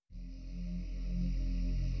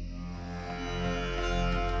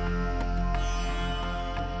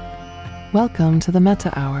Welcome to the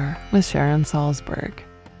Metta Hour with Sharon Salzberg,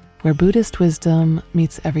 where Buddhist wisdom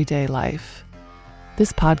meets everyday life.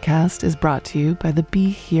 This podcast is brought to you by the Be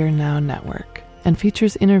Here Now Network and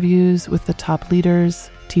features interviews with the top leaders,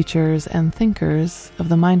 teachers, and thinkers of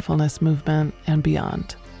the mindfulness movement and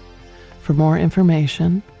beyond. For more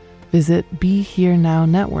information, visit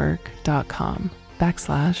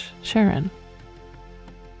BeHereNowNetwork.com/Sharon.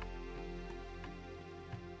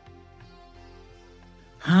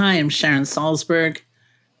 Hi, I'm Sharon Salzberg,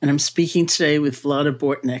 and I'm speaking today with Vlada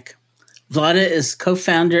Bortnik. Vlada is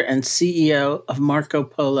co-founder and CEO of Marco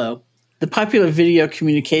Polo, the popular video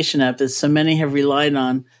communication app that so many have relied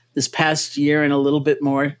on this past year and a little bit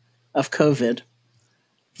more of COVID.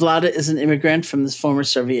 Vlada is an immigrant from the former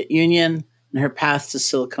Soviet Union, and her path to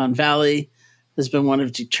Silicon Valley has been one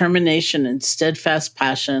of determination and steadfast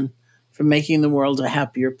passion for making the world a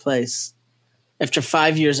happier place. After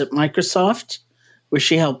 5 years at Microsoft, where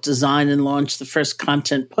she helped design and launch the first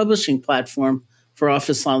content publishing platform for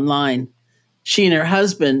Office Online, she and her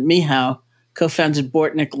husband, Michał, co-founded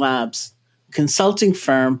Bortnik Labs, a consulting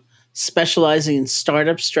firm specializing in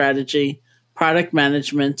startup strategy, product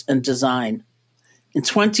management, and design. In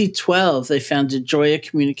 2012, they founded Joya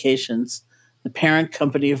Communications, the parent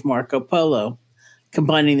company of Marco Polo,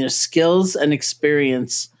 combining their skills and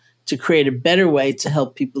experience to create a better way to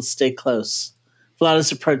help people stay close.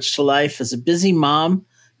 Vlada's approach to life as a busy mom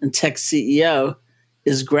and tech CEO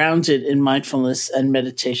is grounded in mindfulness and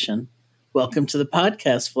meditation. Welcome to the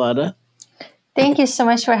podcast, Vlada. Thank you so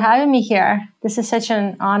much for having me here. This is such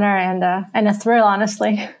an honor and a thrill,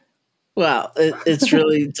 honestly. Well, it's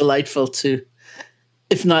really delightful to,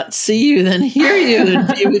 if not see you, then hear you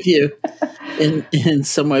and be with you in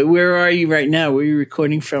some way. Where are you right now? Where are you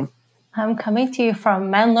recording from? I'm coming to you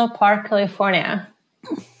from Menlo Park, California,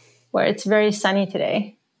 where it's very sunny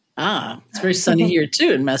today. It's very sunny here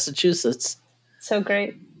too in Massachusetts. So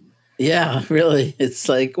great. Yeah, really. It's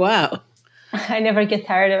like, wow. I never get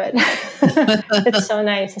tired of it. It's so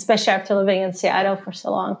nice, especially after living in Seattle for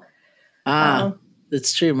so long.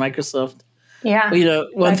 That's true. Microsoft. Yeah. Well,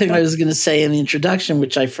 one thing I was going to say in the introduction,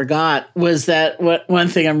 which I forgot, was that one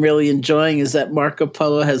thing I'm really enjoying is that Marco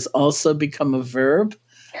Polo has also become a verb,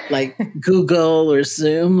 like Google or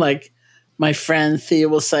Zoom. Like my friend Thea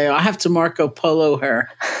will say, I have to Marco Polo her.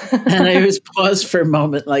 And I always pause for a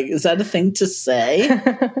moment, like, is that a thing to say?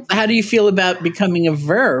 How do you feel about becoming a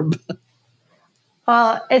verb?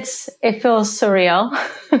 Well, it feels surreal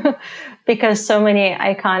because so many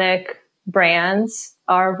iconic brands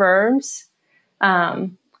are verbs.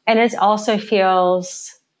 And it also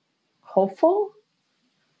feels hopeful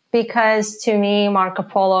because to me, Marco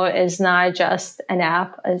Polo is not just an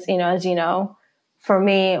app, as you know. For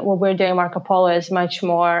me, what we're doing Marco Polo is much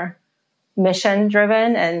more mission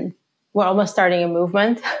driven, and we're almost starting a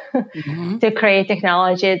movement to create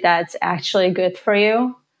technology that's actually good for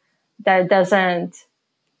you, that doesn't,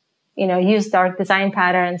 use dark design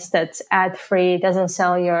patterns, that's ad free, doesn't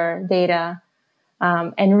sell your data,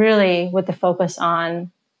 and really with the focus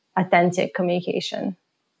on authentic communication.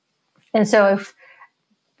 And so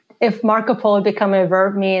if Marco Polo becoming a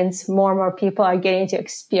verb means more and more people are getting to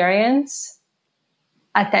experience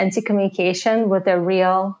authentic communication with their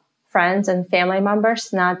real friends and family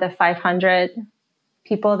members, not the 500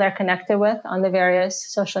 people they're connected with on the various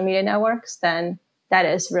social media networks, then that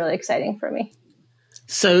is really exciting for me.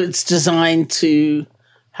 So it's designed to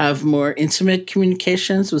have more intimate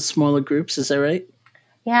communications with smaller groups. Is that right?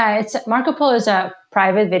 Yeah, Marco Polo is a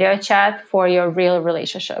private video chat for your real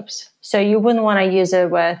relationships. So you wouldn't want to use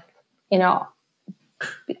it with,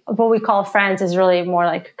 what we call friends is really more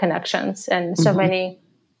like connections. And so many,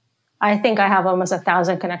 I think I have almost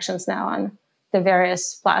 1,000 connections now on the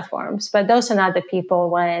various platforms, but those are not the people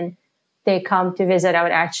when they come to visit, I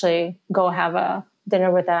would actually go have a dinner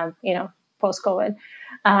with them, post-COVID.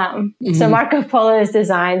 So Marco Polo is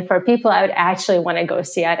designed for people I would actually want to go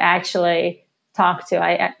see. I'd actually talk to.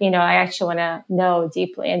 I actually want to know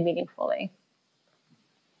deeply and meaningfully.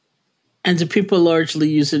 And do people largely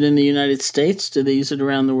use it in the United States? Do they use it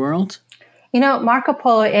around the world? Marco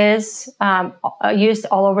Polo is used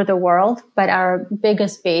all over the world, but our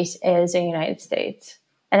biggest base is in the United States.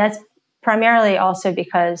 And that's primarily also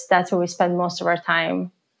because that's where we spend most of our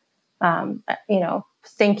time,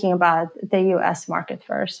 thinking about the U.S. market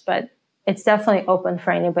first. But it's definitely open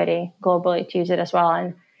for anybody globally to use it as well.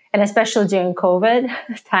 And especially during COVID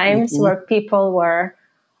times where people were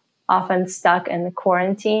often stuck in the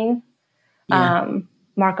quarantine,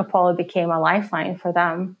 Marco Polo became a lifeline for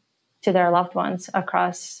them to their loved ones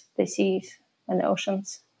across the seas and the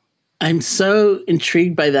oceans. I'm so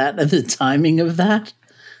intrigued by that and the timing of that.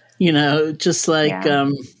 Just like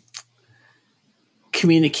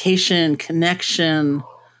communication, connection,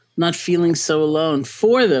 not feeling so alone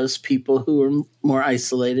for those people who were more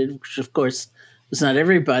isolated, which of course was not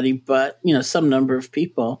everybody, but some number of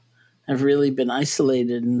people have really been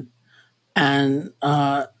isolated, and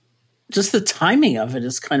just the timing of it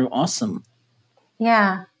is kind of awesome.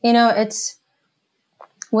 Yeah, it's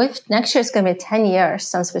next year it's going to be 10 years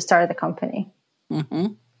since we started the company. Mm-hmm.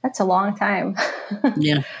 That's a long time.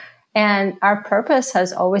 Yeah. And our purpose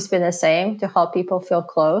has always been the same, to help people feel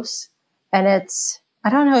close. And I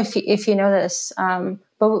don't know if you know this,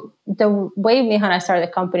 but the way Miha and I started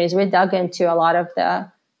the company is we dug into a lot of the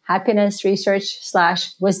happiness research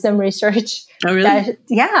 / wisdom research. Oh, really?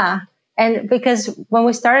 Yeah. And because when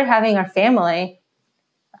we started having our family,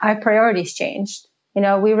 our priorities changed.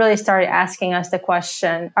 We really started asking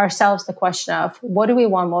ourselves the question of, what do we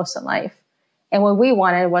want most in life? And what we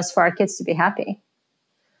wanted was for our kids to be happy.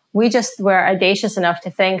 We just were audacious enough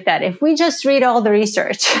to think that if we just read all the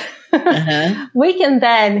research, we can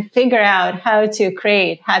then figure out how to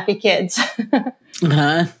create happy kids.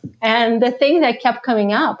 And the thing that kept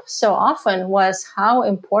coming up so often was how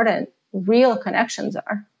important real connections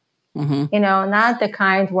are. Mm-hmm. Not the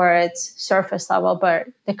kind where it's surface level, but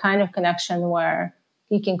the kind of connection where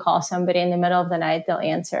you can call somebody in the middle of the night, they'll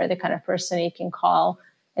answer, the kind of person you can call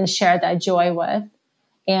and share that joy with.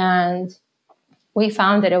 And we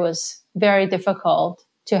found that it was very difficult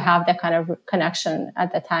to have that kind of connection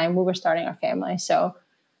at the time we were starting our family. So,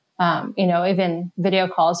 even video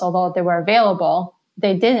calls, although they were available,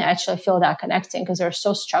 they didn't actually feel that connecting because they were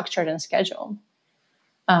so structured and scheduled,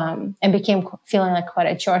 and became feeling like quite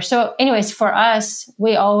a chore. So anyways, for us,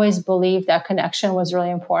 we always believed that connection was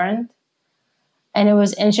really important. And it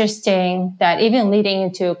was interesting that even leading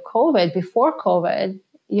into COVID, before COVID,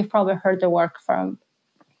 you've probably heard the work from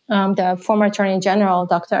the former Attorney General,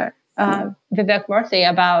 Dr. Vivek Murthy,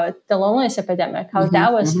 about the loneliness epidemic, how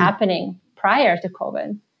that was happening prior to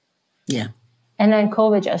COVID. Yeah. And then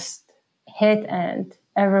COVID just hit, and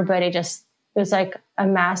everybody it was like a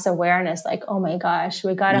mass awareness, like, oh my gosh,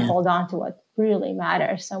 we got to hold on to what really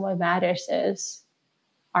matters. And what matters is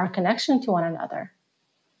our connection to one another,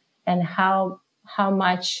 and how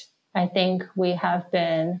much I think we have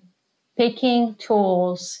been picking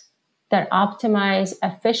tools that optimize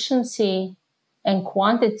efficiency and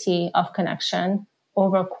quantity of connection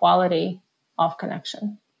over quality of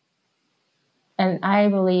connection. And I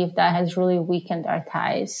believe that has really weakened our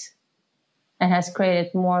ties and has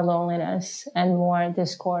created more loneliness and more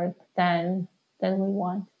discord than we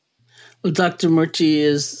want. Well, Dr. Murthy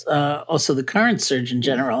is also the current Surgeon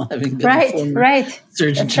General, having been the former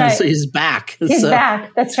Surgeon General. So he's back. He's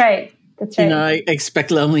back. That's right. I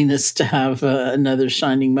expect loneliness to have another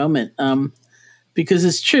shining moment, because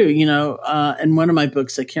it's true. In one of my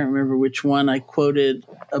books, I can't remember which one, I quoted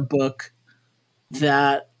a book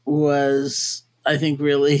that was, I think,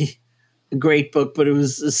 really a great book, but it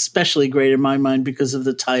was especially great in my mind because of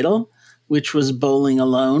the title, which was Bowling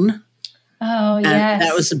Alone. Oh, yes. And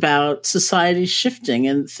that was about society shifting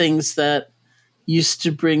and things that used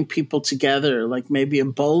to bring people together, like maybe a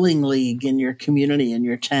bowling league in your community, in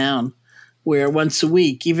your town, where once a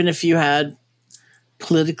week, even if you had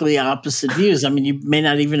politically opposite views, I mean, you may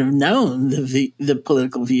not even have known the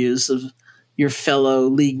political views of your fellow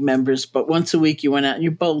league members, but once a week you went out and you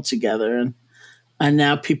bowled together, and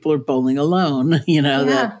now people are bowling alone.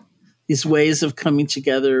 That these ways of coming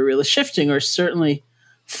together are really shifting, or certainly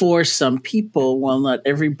for some people, while not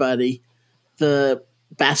everybody, the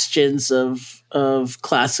bastions of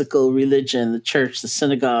classical religion, the church, the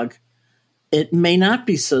synagogue, it may not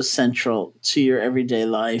be so central to your everyday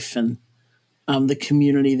life and the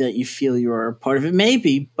community that you feel you are a part of. It may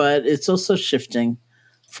be, but it's also shifting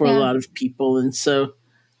for a lot of people. And so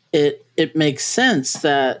it makes sense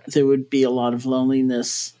that there would be a lot of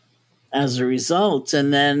loneliness as a result.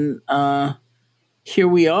 And then here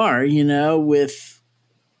we are, with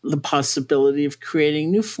the possibility of creating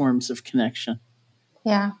new forms of connection.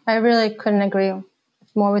 Yeah, I really couldn't agree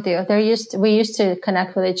more with you. We used to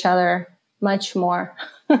connect with each other much more.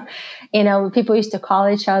 People used to call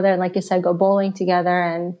each other and, like you said, go bowling together.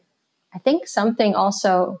 And I think something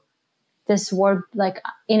also, this word, like,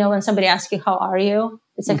 when somebody asks you, how are you?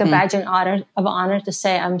 It's like a badge of honor to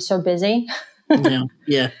say, I'm so busy.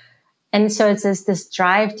 Yeah. And so it's this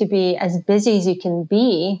drive to be as busy as you can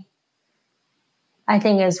be, I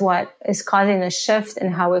think, is what is causing the shift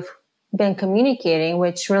in how we've been communicating,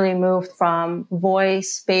 which really moved from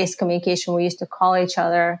voice-based communication. We used to call each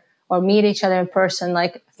other or meet each other in person,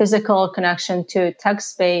 like physical connection, to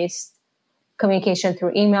text-based communication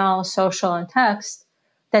through email, social, and text.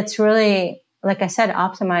 That's really like I said,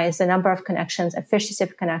 optimize the number of connections, efficiency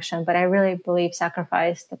of connection, but I really believe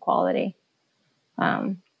sacrifice the quality.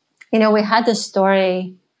 We had this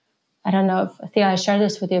story. I don't know if Thea, I shared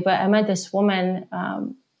this with you, but I met this woman,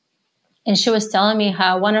 and she was telling me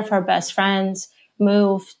how one of her best friends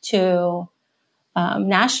moved to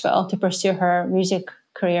Nashville to pursue her music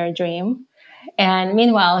career dream. And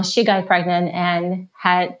meanwhile, she got pregnant and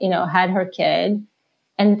had her kid.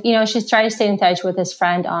 And, she's trying to stay in touch with his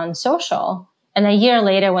friend on social. And a year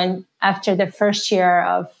later, after the first year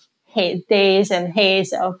of days and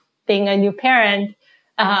haze of being a new parent,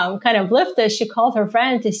 kind of lifted, she called her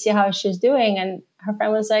friend to see how she's doing. And her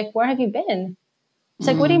friend was like, "Where have you been?" She's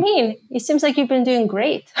like, "What do you mean? It seems like you've been doing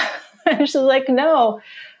great." And she's like, "No,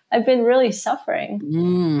 I've been really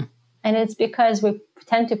suffering." And it's because we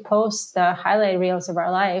tend to post the highlight reels of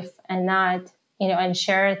our life and not, and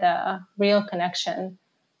share the real connection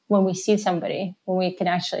when we see somebody, when we can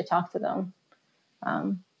actually talk to them.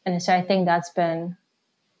 And so I think that's been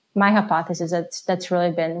my hypothesis. That's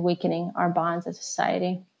really been weakening our bonds as a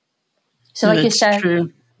society. So like you said,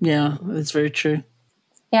 true. Yeah, that's very true.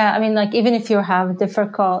 Yeah, I mean, like, even if you have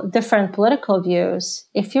different political views,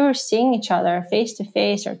 if you're seeing each other face to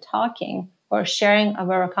face or talking or sharing a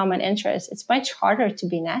very common interest, it's much harder to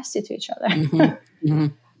be nasty to each other. Mm-hmm.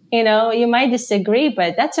 Mm-hmm. You might disagree,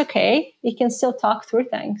 but that's okay. You can still talk through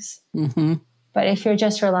things. Mm-hmm. But if you're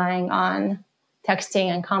just relying on texting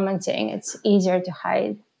and commenting, it's easier to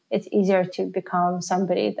hide. It's easier to become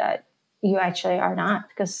somebody that you actually are not,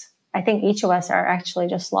 because I think each of us are actually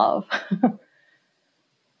just love.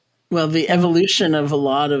 Well, the evolution of a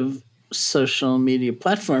lot of social media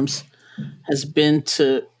platforms has been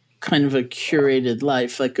to kind of a curated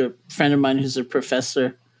life. Like a friend of mine who's a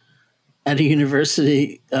professor at a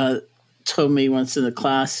university told me once in the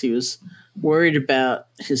class he was worried about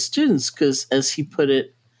his students because, as he put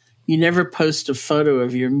it, you never post a photo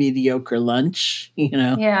of your mediocre lunch,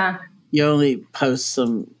 Yeah. You only post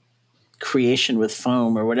some creation with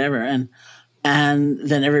foam or whatever. And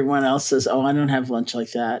then everyone else says, "Oh, I don't have lunch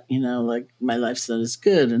like that. Like my life's not as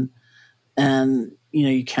good." And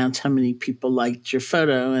you count how many people liked your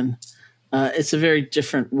photo, and it's a very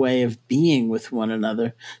different way of being with one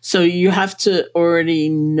another. So you have to already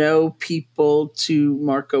know people to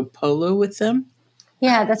Marco Polo with them.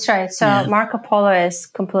 Yeah, that's right. So yeah. Marco Polo is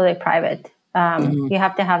completely private. You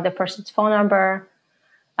have to have the person's phone number.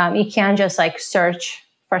 You can't just like search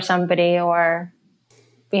for somebody or,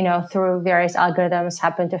 through various algorithms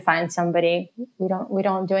happen to find somebody. We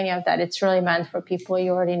don't do any of that. It's really meant for people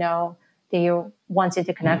you already know that you wanted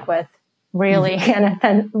to connect with, really,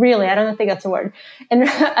 and really, I don't think that's a word, and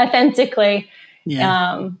authentically,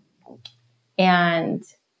 and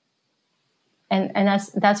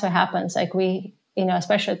that's what happens. Like we,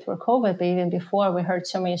 especially through COVID, but even before, we heard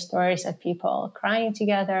so many stories of people crying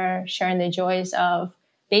together, sharing the joys of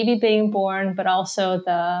baby being born, but also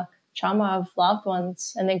the trauma of loved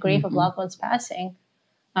ones and the grief of loved ones passing.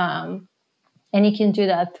 And you can do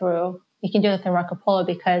that through Marco Polo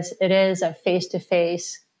because it is a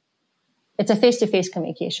face-to-face. It's a face-to-face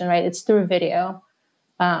communication, right? It's through video.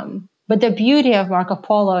 But the beauty of Marco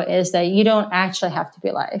Polo is that you don't actually have to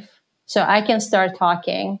be live. So I can start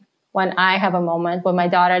talking when I have a moment, when my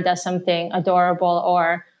daughter does something adorable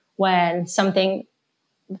or when something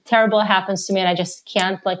terrible happens to me and I just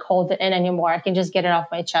can't like hold it in anymore. I can just get it off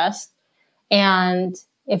my chest. And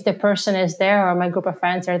if the person is there or my group of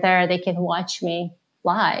friends are there, they can watch me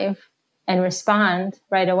live and respond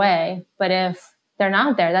right away. But if they're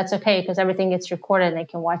not there, that's okay because everything gets recorded and they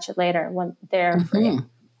can watch it later when they're free.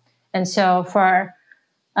 And so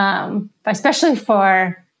especially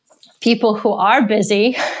for people who are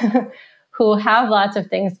busy, who have lots of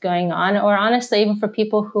things going on, or honestly, even for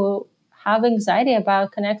people who have anxiety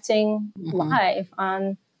about connecting live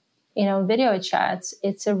on, video chats,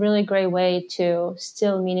 it's a really great way to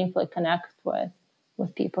still meaningfully connect with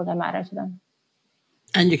people that matter to them.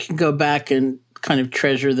 And you can go back and kind of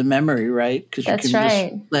treasure the memory, right? Because you can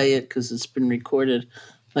just play it because it's been recorded.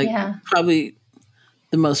 Probably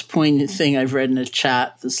the most poignant thing I've read in a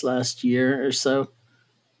chat this last year or so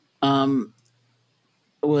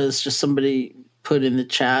was just somebody put in the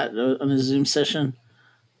chat on a Zoom session.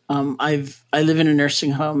 I live in a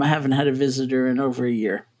nursing home. I haven't had a visitor in over a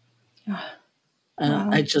year.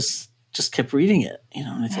 And I just kept reading it,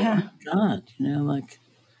 and I thought, oh my God,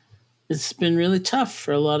 it's been really tough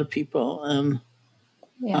for a lot of people.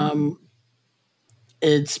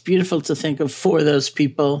 It's beautiful to think of for those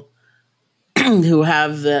people who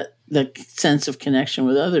have that sense of connection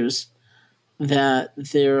with others, that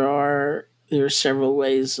there are several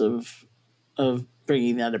ways of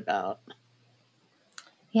bringing that about.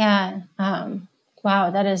 Yeah.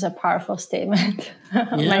 Wow, that is a powerful statement.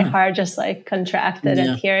 My Yeah. heart just like contracted at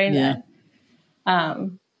Yeah. hearing Yeah. that.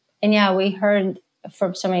 And yeah, we heard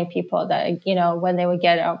from so many people that, when they would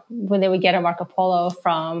get a Marco Polo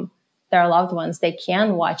from their loved ones, they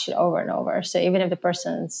can watch it over and over. So even if the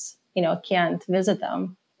person's, can't visit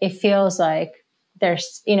them, it feels like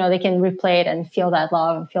there's, they can replay it and feel that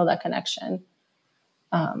love and feel that connection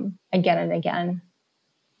again and again.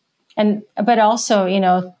 But also,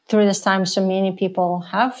 through this time, so many people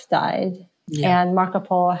have died, and Marco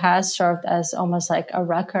Polo has served as almost like a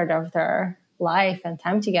record of their life and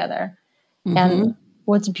time together. Mm-hmm. And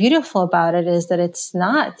what's beautiful about it is that it's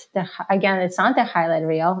not the highlight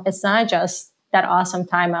reel. It's not just that awesome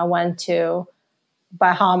time I went to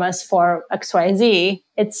Bahamas for XYZ.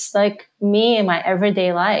 It's like me in my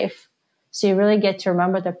everyday life. So you really get to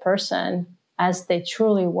remember the person as they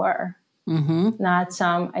truly were. Mm-hmm. Not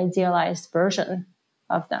some idealized version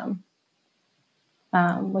of them,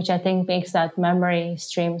 which I think makes that memory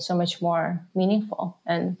stream so much more meaningful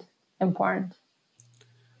and important.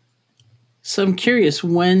 So I'm curious,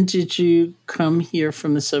 when did you come here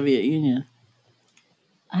from the Soviet Union?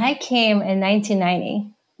 I came in 1990,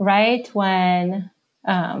 right when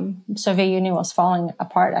Soviet Union was falling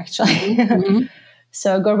apart, actually. Mm-hmm.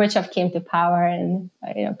 So Gorbachev came to power, and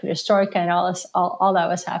perestroika and all that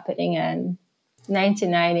was happening. And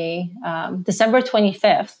 1990, December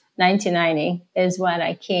 25th, 1990 is when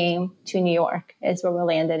I came to New York. Is where we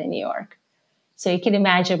landed in New York. So you can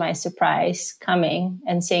imagine my surprise coming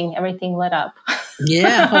and seeing everything lit up.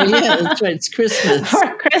 Yeah, oh yeah, that's right. It's Christmas.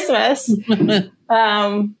 For Christmas.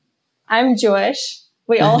 I'm Jewish.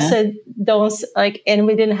 We also don't and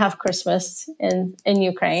we didn't have Christmas in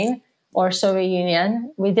Ukraine or Soviet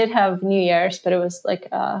Union. We did have New Year's, but it was like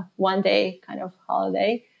a one-day kind of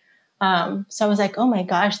holiday. So I was like, oh my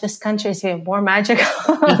gosh, this country is even more magical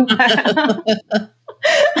than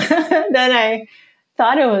I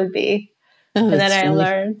thought it would be. Oh, and then that's I funny.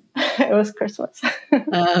 learned it was Christmas.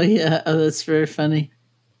 Oh yeah, oh that's very funny.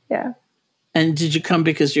 Yeah. And did you come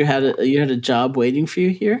because you had a job waiting for you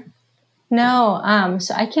here? No,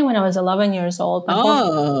 so I came when I was 11 years old.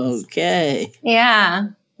 Okay. Yeah,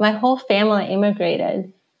 my whole family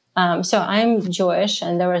immigrated. So I'm Jewish,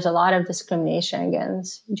 and there was a lot of discrimination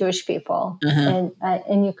against Jewish people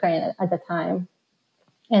in Ukraine at the time.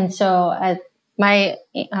 And so my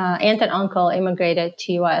aunt and uncle immigrated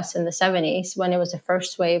to U.S. in the 70s when it was the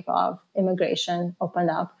first wave of immigration opened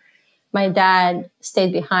up. My dad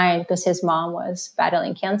stayed behind because his mom was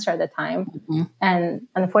battling cancer at the time. Mm-hmm. And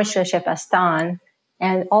unfortunately, she passed on.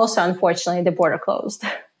 And also, unfortunately, the border closed.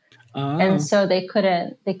 Oh. And so they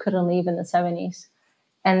couldn't leave in the 70s.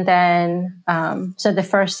 And then, so the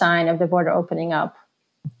first sign of the border opening up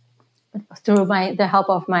through the help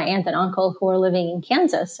of my aunt and uncle who were living in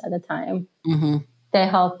Kansas at the time, they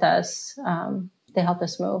helped us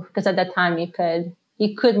move. Because at that time you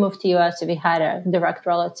could move to U.S. if you had a direct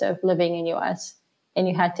relative living in U.S. and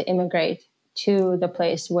you had to immigrate to the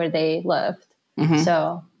place where they lived. Mm-hmm.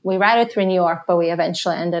 So we routed through New York, but we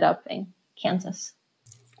eventually ended up in Kansas.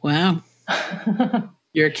 Wow.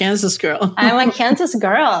 You're a Kansas girl. I'm a Kansas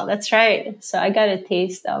girl. That's right. So I got a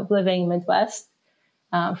taste of living Midwest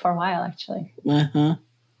for a while, actually. Uh-huh.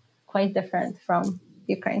 Quite different from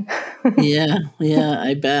Ukraine. Yeah,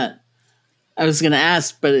 I bet. I was going to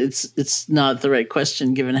ask, but it's not the right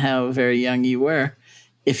question given how very young you were.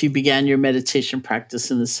 If you began your meditation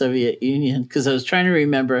practice in the Soviet Union, because I was trying to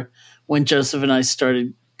remember when Joseph and I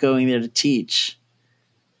started going there to teach,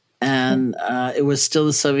 and it was still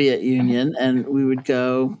the Soviet Union, and we would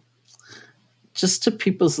go just to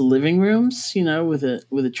people's living rooms, with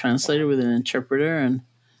a translator, with an interpreter,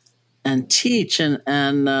 and teach,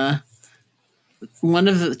 and one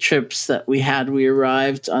of the trips that we had, we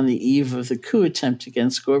arrived on the eve of the coup attempt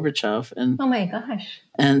against Gorbachev, and oh my gosh!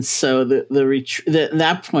 And so the retreat. At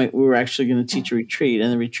that point, we were actually going to teach a retreat,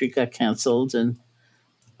 and the retreat got canceled, and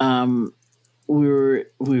we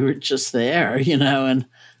were just there, And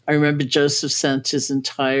I remember Joseph sent his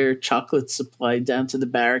entire chocolate supply down to the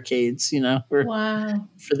barricades, for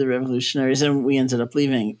the revolutionaries, and we ended up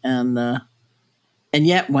leaving, and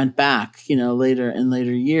yet went back, later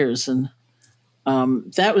years, and.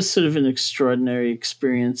 That was sort of an extraordinary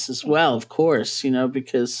experience as well, of course,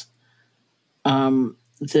 because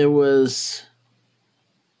there was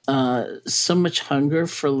so much hunger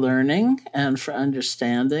for learning and for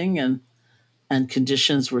understanding, and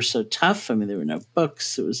conditions were so tough. I mean, there were no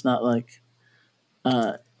books. It was not like,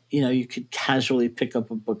 you could casually pick up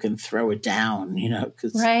a book and throw it down,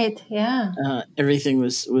 because right, yeah, everything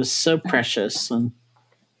was so precious and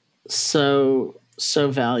so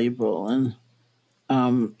valuable, and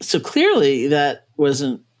So clearly that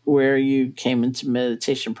wasn't where you came into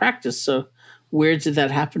meditation practice. So where did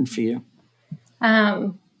that happen for you? I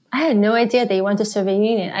had no idea they went to Soviet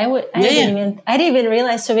Union. I didn't even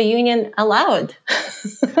realize Soviet Union allowed.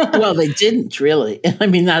 Well, they didn't really. I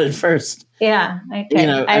mean, not at first. Yeah, okay.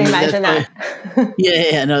 I imagine that.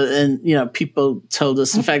 No, and people told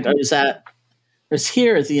us. In fact, I was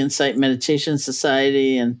here at the Insight Meditation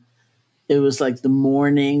Society, and it was like the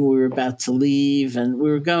morning we were about to leave, and we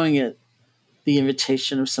were going at the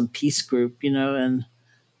invitation of some peace group,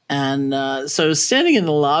 and so I was standing in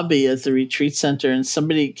the lobby at the retreat center, and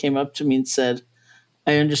somebody came up to me and said,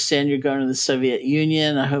 I understand you're going to the Soviet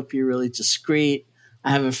Union. I hope you're really discreet.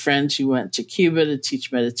 I have a friend who went to Cuba to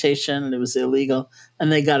teach meditation, and it was illegal,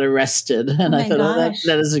 and they got arrested. And I thought,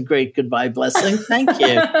 that is a great goodbye blessing. Thank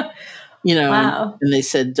you. Wow. and they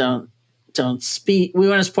said, don't speak. We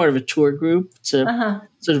went as part of a tour group to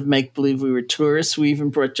sort of make believe we were tourists. We even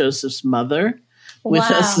brought Joseph's mother with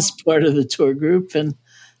us as part of the tour group. And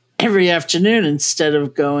every afternoon, instead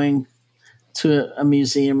of going to a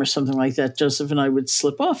museum or something like that, Joseph and I would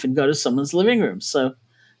slip off and go to someone's living room. So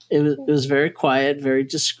it was very quiet, very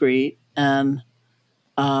discreet. And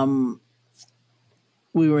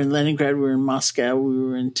we were in Leningrad, we were in Moscow, we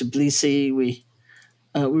were in Tbilisi. We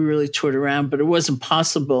really toured around, but it wasn't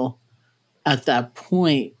possible at that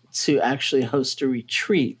point to actually host a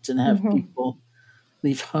retreat and have people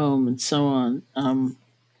leave home and so on.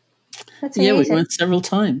 That's amazing. We went several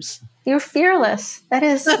times. You're fearless. That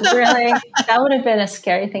is really, that would have been a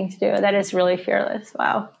scary thing to do. That is really fearless.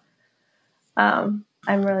 Wow. I'm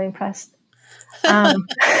really impressed. Well,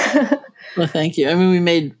 thank you. I mean, we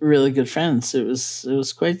made really good friends. It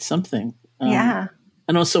was quite something. Yeah.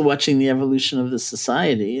 And also watching the evolution of the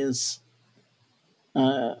society is,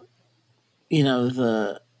 the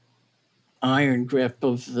iron grip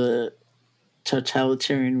of the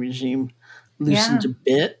totalitarian regime loosened a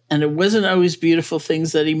bit, and it wasn't always beautiful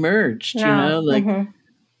things that emerged.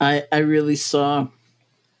 I really saw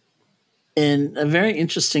in a very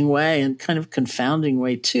interesting way and kind of confounding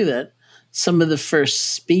way too that some of the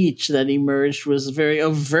first speech that emerged was very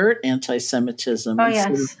overt anti-Semitism,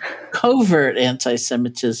 sort of covert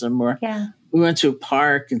anti-Semitism. Or we went to a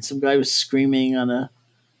park and some guy was standing on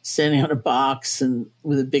a box and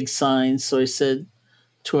with a big sign. So I said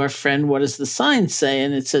to our friend, "What does the sign say?"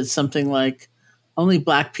 And it said something like, "Only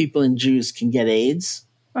Black people and Jews can get AIDS."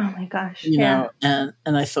 Oh my gosh! And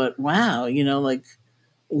I thought, wow,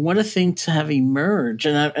 what a thing to have emerge.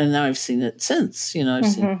 And now I've seen it since. I've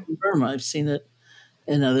seen it in Burma. I've seen it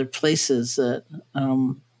in other places. That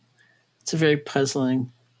it's a very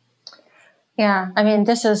puzzling. Yeah, I mean,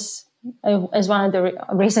 this is one of the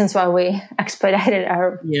reasons why we expedited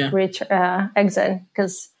our exit,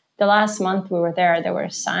 because the last month we were there were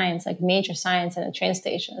signs, like major signs in the train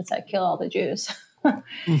station. It's like, kill all the Jews,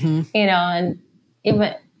 and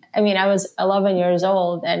even, I mean, I was 11 years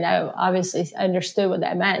old and I obviously understood what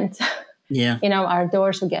that meant. Yeah. Our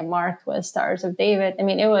doors would get marked with Stars of David. I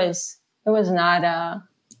mean, it not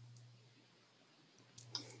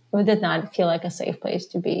it did not feel like a safe place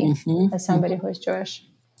to be as somebody who is Jewish.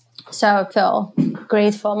 So I feel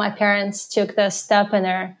grateful. My parents took the step in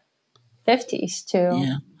their 50s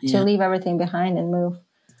to leave everything behind and move.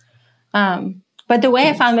 But the way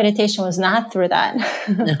I found meditation was not through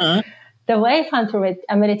that. The way I found through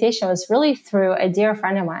meditation was really through a dear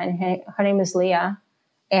friend of mine. Her name is Leah.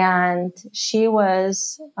 And she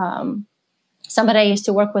was somebody I used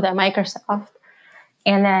to work with at Microsoft.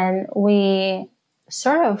 And then we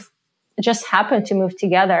sort of just happened to move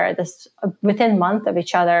together within a month of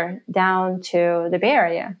each other down to the Bay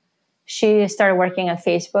Area. She started working at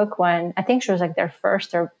Facebook when I think she was like their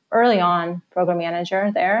first or early on program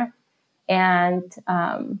manager there. And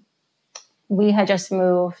we had just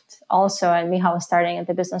moved also, and Michal was starting at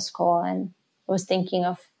the business school and was thinking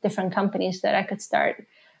of different companies that I could start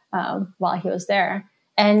while he was there.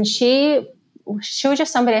 And she was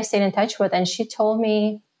just somebody I stayed in touch with, and she told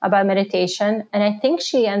me about meditation. And I think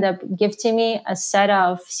she ended up gifting me a set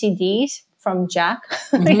of CDs from Jack,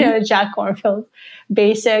 Jack Kornfield's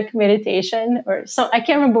Basic Meditation, or so. I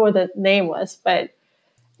can't remember what the name was, but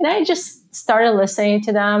I just started listening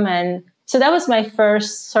to them. And so that was my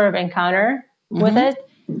first sort of encounter with it.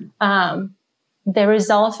 The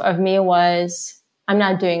result of me was, I'm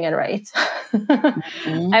not doing it right.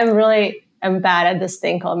 I'm bad at this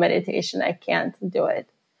thing called meditation. I can't do it.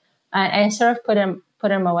 I sort of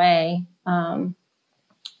put him away. And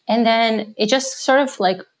then it just sort of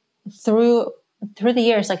like through the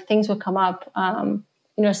years, like things would come up.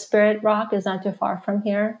 Spirit Rock is not too far from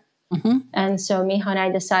here. And so Miho and I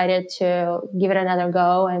decided to give it another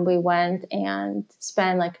go. And we went and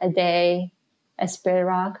spent like a day at Spirit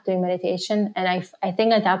Rock doing meditation. And I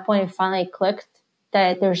think at that point, it finally clicked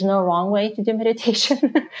that there's no wrong way to do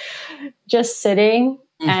meditation. Just sitting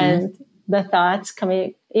and the thoughts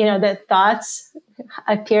coming, the thoughts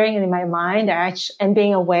appearing in my mind and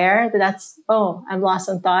being aware that I'm lost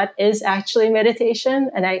in thought is actually meditation.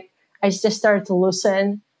 And I just started to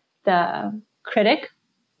loosen the critic,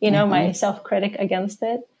 my self-critic against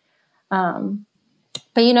it. But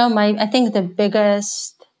I think the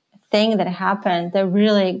biggest thing that happened that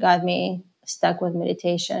really got me stuck with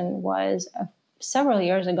meditation was several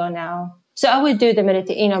years ago now. So I would do the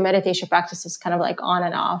meditation practices kind of like on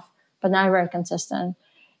and off, but not very consistent.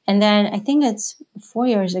 And then I think it's 4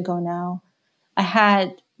 years ago now, I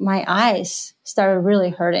had my eyes started really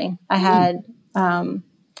hurting. I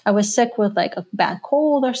was sick with like a bad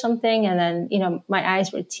cold or something. And then, my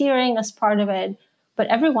eyes were tearing as part of it. But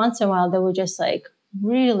every once in a while, they would just like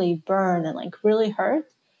really burn and like really hurt.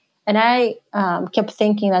 And I kept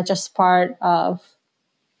thinking that's just part of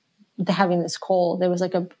having this cold. It was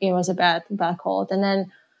a bad cold. And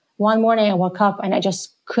then one morning I woke up and I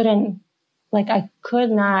just couldn't, I could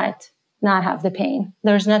not have the pain.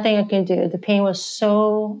 There's nothing I could do. The pain was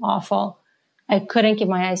so awful. I couldn't keep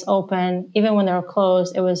my eyes open. Even when they were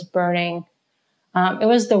closed, it was burning. It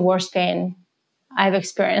was the worst pain I've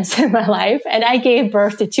experienced in my life. And I gave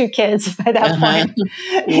birth to 2 kids by that point,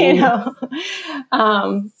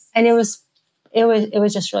 and it was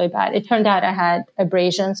just really bad. It turned out I had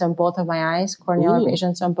abrasions on both of my eyes, corneal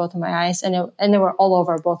abrasions on both of my eyes, and they were all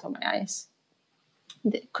over both of my eyes.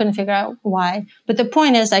 Couldn't figure out why. But the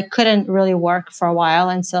point is I couldn't really work for a while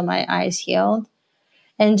until my eyes healed.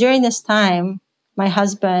 And during this time, my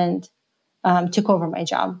husband took over my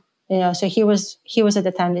job. So he was at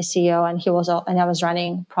the time the CEO, and I was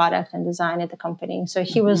running product and design at the company. So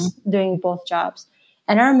he was doing both jobs.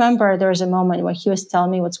 And I remember there was a moment where he was telling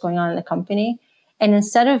me what's going on in the company. And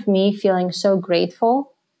instead of me feeling so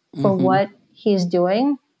grateful for what he's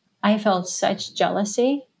doing, I felt such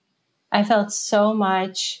jealousy. I felt so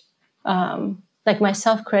much, my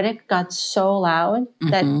self-critic got so loud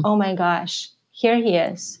that, oh my gosh, here he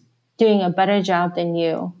is doing a better job than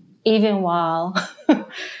you, even while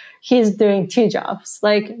he's doing 2 jobs.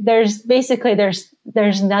 Like there's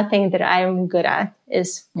nothing that I'm good at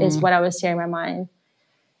is what I was hearing in my mind.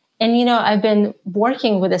 And, I've been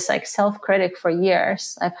working with this like self-critic for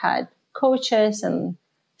years. I've had coaches and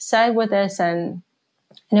sat with this and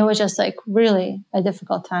it was just like really a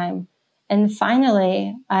difficult time. And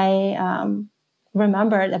finally I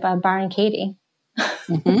remembered about Byron Katie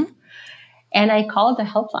and I called the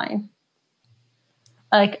helpline.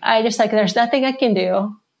 There's nothing I can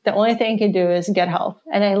do. The only thing I can do is get help.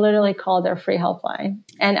 And I literally called their free helpline.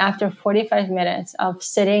 And after 45 minutes of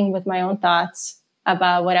sitting with my own thoughts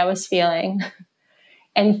about what I was feeling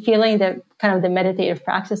and feeling the kind of the meditative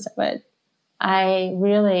practice of it, I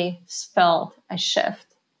really felt a shift.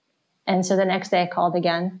 And so the next day I called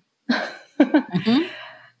again.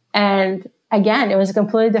 And again, it was a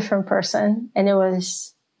completely different person. And it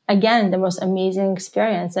was, again, the most amazing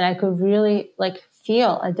experience. And I could really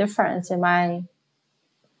feel a difference in my,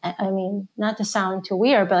 not to sound too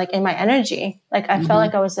weird, but in my energy. I felt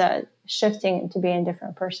like I was shifting into being a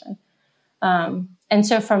different person. And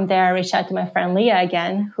so from there, I reached out to my friend Leah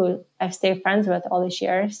again, who I've stayed friends with all these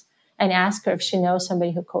years, and asked her if she knows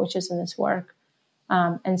somebody who coaches in this work.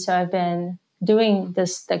 And so I've been doing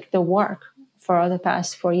this, the work for the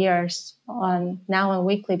past 4 years on a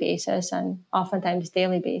weekly basis and oftentimes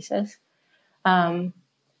daily basis. And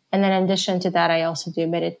then in addition to that, I also do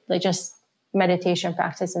meditation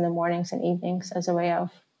practice in the mornings and evenings as a way of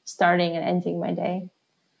starting and ending my day.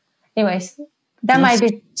 Anyways, that might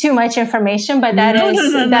be too much information, but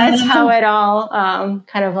that's how it all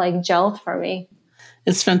kind of gelled for me.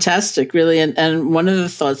 It's fantastic, really. And one of the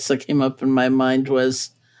thoughts that came up in my mind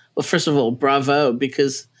was, well, first of all, bravo,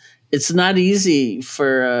 because it's not easy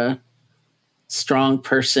for a strong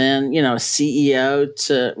person, a CEO,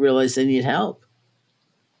 to realize they need help.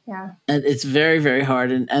 Yeah. And it's very, very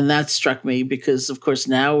hard. And that struck me because, of course,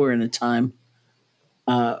 now we're in a time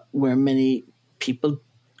where many people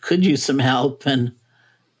could use some help. And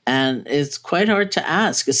it's quite hard to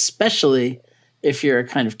ask, especially if you're a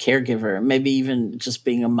kind of caregiver, maybe even just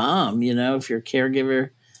being a mom, if you're a caregiver,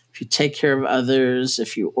 if you take care of others,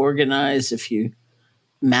 if you organize, if you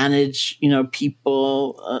manage,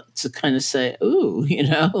 people, to kind of say, ooh,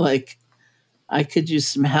 I could use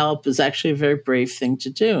some help is actually a very brave thing to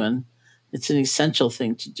do. And it's an essential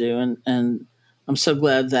thing to do. And I'm so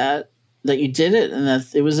glad that you did it and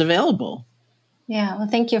that it was available. Yeah. Well,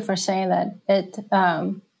 thank you for saying that.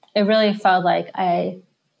 It really felt like it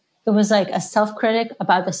was like a self-critic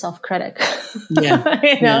about the self-critic.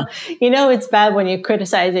 Yeah. You know, it's bad when you're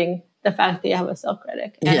criticizing the fact that you have a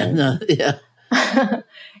self-critic. And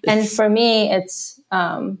for me, it's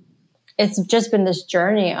just been this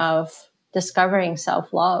journey of discovering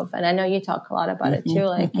self-love. And I know you talk a lot about it too.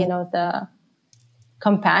 Like, you know, the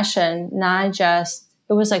compassion, not just,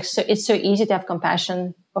 it was like, so it's so easy to have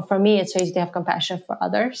compassion, but for me, it's so easy to have compassion for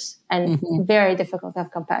others and very difficult to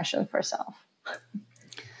have compassion for self.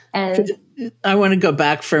 And I want to go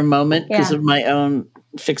back for a moment because of my own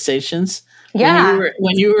fixations. Yeah.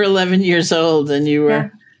 When you were 11 years old and you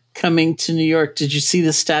were coming to New York, did you see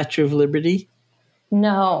the Statue of Liberty?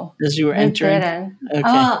 No. As you were entering? Didn't.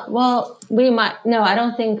 Okay. Well, we might. No, I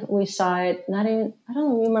don't think we saw it. I don't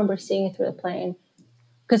remember seeing it through the plane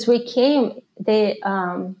because we came. They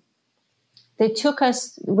took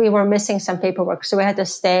us. We were missing some paperwork, so we had to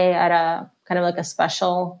stay at a kind of like a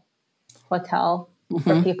special hotel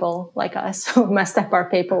for people like us who messed up our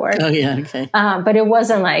paperwork. Oh yeah, okay. But it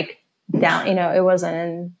wasn't like down. You know, it wasn't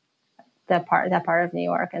in that part of New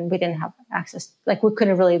York, and we didn't have access. Like we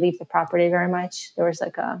couldn't really leave the property very much. There was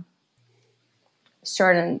like a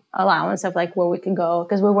certain allowance of like where we could go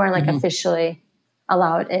because we weren't like officially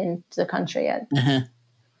allowed into the country yet.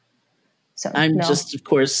 So I'm just, of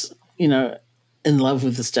course, you know, in love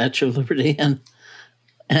with the Statue of Liberty, and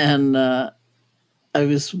I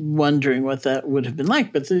was wondering what that would have been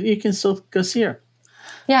like. But you can still go see her.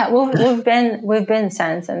 Yeah, we've been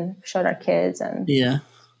since and showed our kids and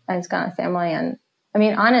it's got a family. And I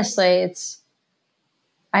mean, honestly,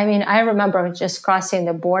 I remember just crossing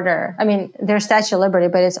the border. I mean, there's Statue of Liberty,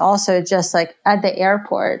 but it's also just like at the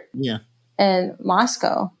airport in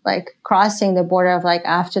Moscow, like crossing the border of like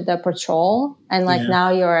after the patrol and like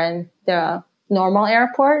now you're in the normal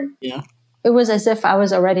airport. Yeah. It was as if I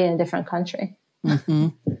was already in a different country.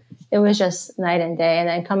 It was just night and day. And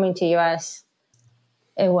then coming to US,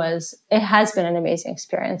 it has been an amazing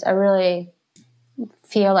experience. I really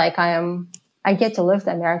feel like I get to live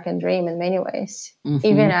the American dream in many ways,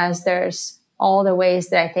 even as there's all the ways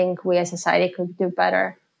that I think we as society could do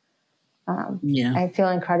better. I feel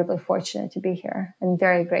incredibly fortunate to be here and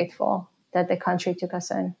very grateful that the country took us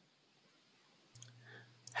in.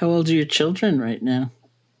 How old are your children right now?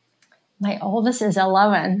 My oldest is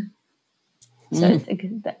 11. So it's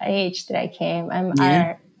the age that I came.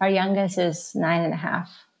 Our youngest is 9.5.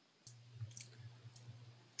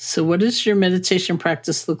 So what does your meditation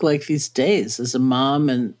practice look like these days as a mom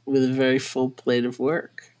and with a very full plate of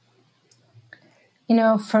work? You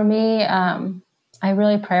know, for me, I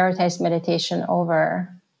really prioritize meditation over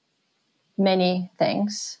many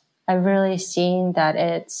things. I've really seen that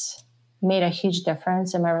it's made a huge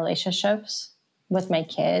difference in my relationships with my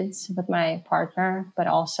kids, with my partner, but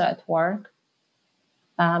also at work,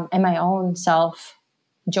 and my own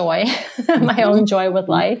self-joy, my own joy with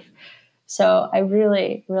life. So I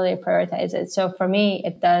really, really prioritize it. So for me,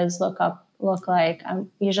 it does look like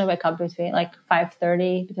I'm usually wake up between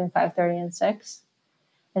 5:30 and 6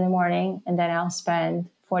 in the morning. And then I'll spend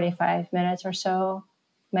 45 minutes or so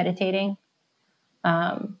meditating.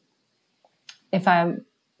 If I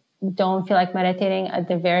don't feel like meditating, at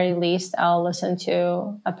the very least, I'll listen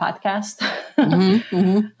to a podcast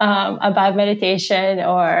about meditation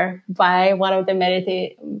or by one of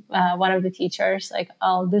the teachers. Like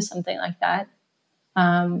I'll do something like that.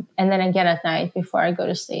 And then again at night before I go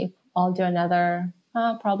to sleep, I'll do another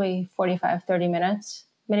probably 45, 30 minutes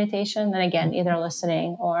meditation. And again, either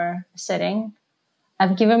listening or sitting.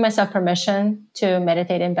 I've given myself permission to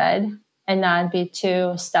meditate in bed and not be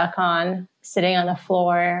too stuck on sitting on the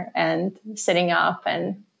floor and sitting up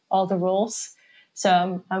and all the rules.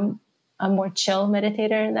 So I'm a more chill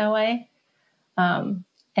meditator in that way. And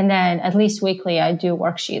then at least weekly, I do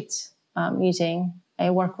worksheets I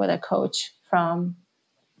work with a coach from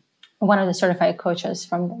one of the certified coaches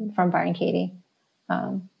from Byron Katie.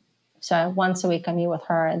 So once a week I meet with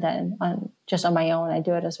her, and then on my own, I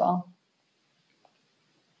do it as well.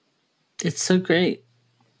 It's so great.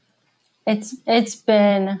 It's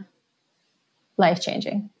been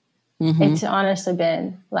life-changing. It's honestly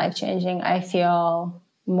been life-changing. I feel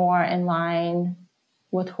more in line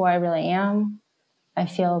with who I really am. I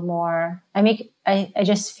feel more, I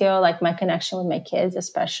just feel like my connection with my kids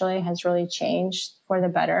especially has really changed for the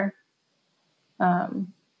better.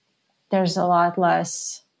 There's a lot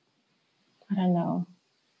less, I don't know.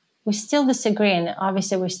 We still disagree, and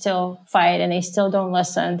obviously we still fight, and they still don't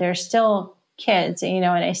listen. They're still kids, and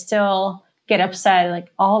I still get upset,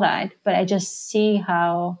 like all that. But I just see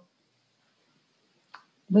how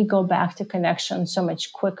we go back to connection so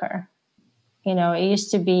much quicker. it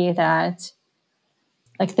used to be that,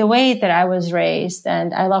 like, the way that I was raised,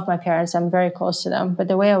 and I love my parents, I'm very close to them, but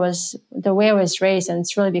the way I was raised, and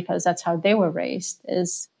it's really because that's how they were raised,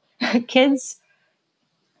 is kids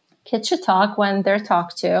should talk when they're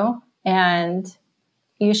talked to, and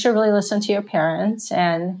you should really listen to your parents,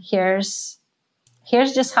 and here's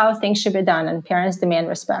just how things should be done, and parents demand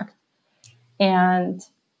respect. And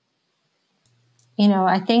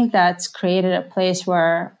I think that's created a place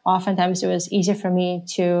where oftentimes it was easy for me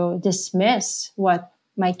to dismiss what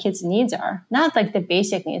my kids' needs are. Not like the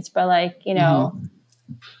basic needs, but like, I don't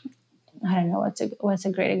know, what's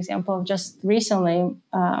a great example of just recently,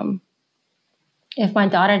 if my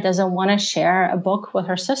daughter doesn't want to share a book with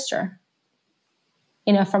her sister,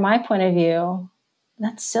 from my point of view,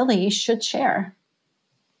 that's silly. You should share.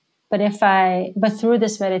 But through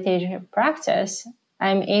this meditation practice,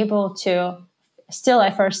 I'm able to still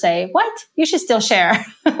at first say, what? You should still share.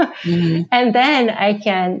 Mm-hmm. And then I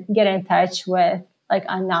can get in touch with like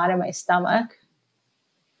a knot in my stomach,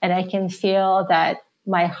 and I can feel that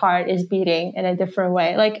my heart is beating in a different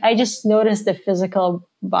way. Like I just notice the physical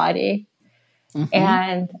body, mm-hmm.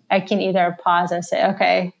 and I can either pause and say,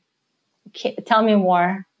 okay, tell me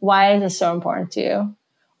more. Why is this so important to you?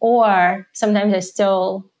 Or sometimes I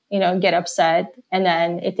still get upset, and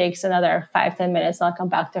then it takes another 5-10 minutes. And I'll come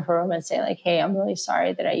back to her room and say like, hey, I'm really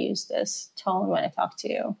sorry that I used this tone when I talk to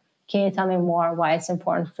you. Can you tell me more why it's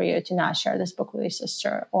important for you to not share this book with your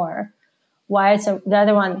sister? Or why the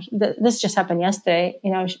other one, this just happened yesterday.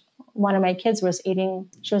 One of my kids was eating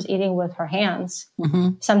with her hands,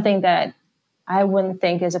 mm-hmm. something that I wouldn't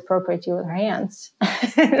think is appropriate to do with her hands.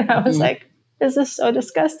 And I was mm-hmm. like, this is so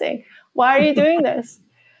disgusting. Why are you doing this?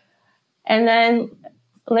 And then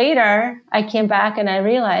later, I came back and I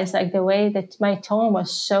realized like the way that my tone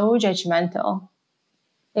was so judgmental.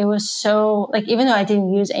 It was so like, even though I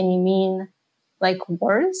didn't use any mean like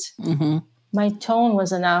words, mm-hmm. my tone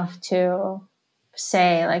was enough to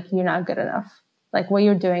say like, you're not good enough. Like what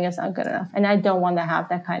you're doing is not good enough. And I don't want to have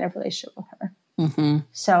that kind of relationship with her. Mm-hmm.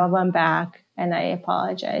 So I went back and I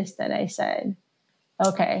apologized and I said,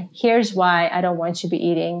 okay, here's why I don't want you to be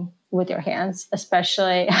eating with your hands,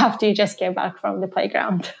 especially after you just came back from the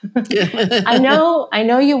playground. I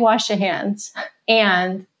know you wash your hands,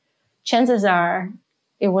 and chances are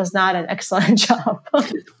it was not an excellent job.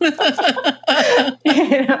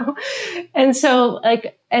 And so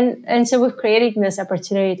like, and so we're creating this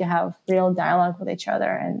opportunity to have real dialogue with each other.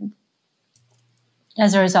 And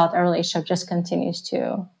as a result, our relationship just continues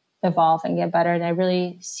to evolve and get better. And I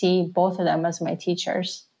really see both of them as my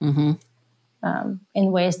teachers. Mm-hmm.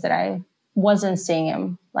 In ways that I wasn't seeing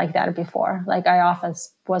him like that before. Like I often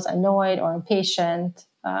was annoyed or impatient.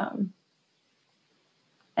 And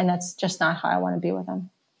that's just not how I want to be with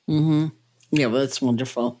him. Mm-hmm. Yeah, well, that's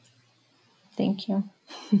wonderful. Thank you.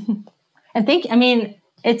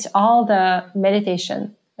 It's all the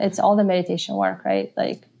meditation. It's all the meditation work, right?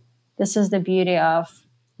 Like this is the beauty of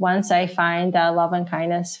once I find that love and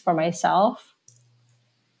kindness for myself,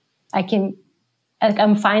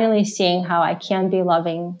 I'm finally seeing how I can be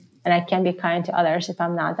loving and I can be kind to others if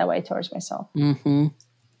I'm not that way towards myself. Mm-hmm.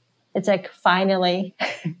 It's like finally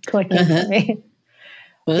clicking for me.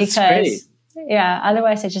 Well, that's great. Yeah,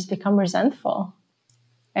 otherwise I just become resentful.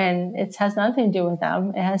 And it has nothing to do with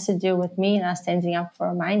them. It has to do with me not standing up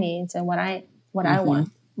for my needs and what I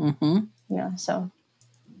want. Mm-hmm.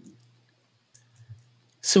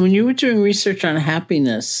 So when you were doing research on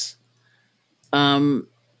happiness,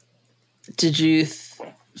 did you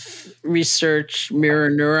research mirror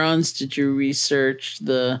neurons? Did you research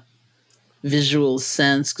the visual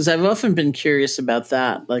sense? Because I've often been curious about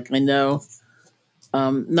that. Like I know,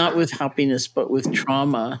 not with happiness, but with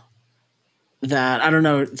trauma, that I don't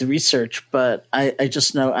know the research, but I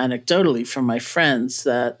just know anecdotally from my friends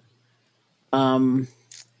that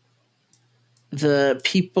the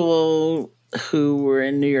people who were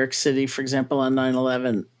in New York City, for example, on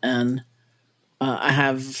 9/11, and I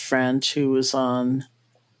have a friend who was on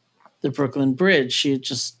the Brooklyn Bridge. She had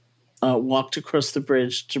just walked across the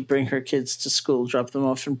bridge to bring her kids to school, drop them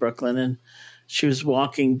off in Brooklyn. And she was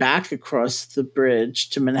walking back across the bridge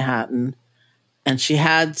to Manhattan. And she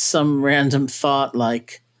had some random thought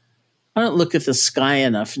like, I don't look at the sky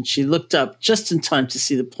enough. And she looked up just in time to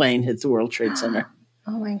see the plane hit the World Trade Center.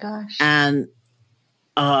 Oh, my gosh. And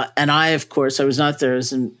I, of course, I was not there. I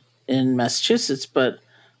was in Massachusetts, but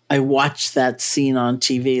I watched that scene on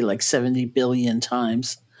TV like 70 billion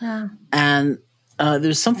times. Yeah. And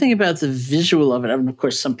there's something about the visual of it. I mean, of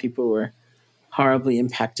course, some people were horribly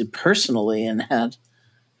impacted personally and had,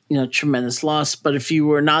 tremendous loss. But if you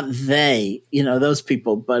were not those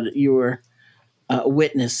people, but you were a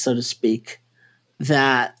witness, so to speak,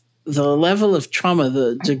 that the level of trauma,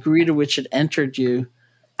 the degree to which it entered you,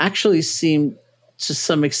 actually seemed to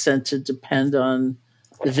some extent to depend on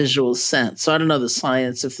the visual sense. So I don't know the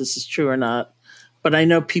science if this is true or not, but I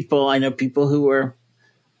know people who were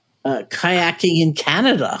kayaking in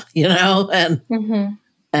Canada,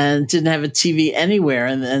 and didn't have a TV anywhere,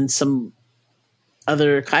 and then some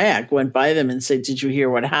other kayak went by them and said, "Did you hear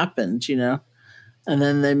what happened?" And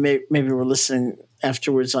then they maybe were listening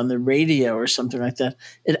afterwards on the radio or something like that.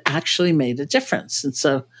 It actually made a difference. And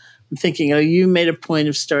so I'm thinking, you made a point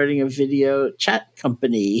of starting a video chat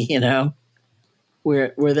company,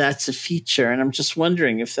 where that's a feature. And I'm just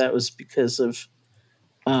wondering if that was because of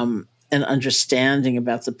an understanding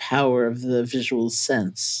about the power of the visual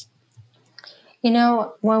sense.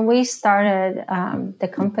 When we started the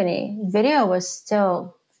company, video was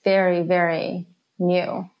still very, very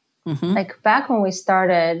new. Mm-hmm. Like back when we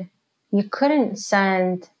started, you couldn't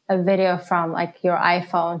send a video from like your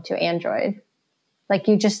iPhone to Android. Like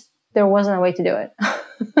there wasn't a way to do it.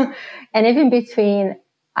 And even between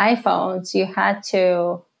iPhones, you had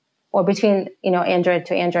to, or between, Android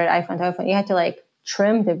to Android, iPhone to iPhone, you had to like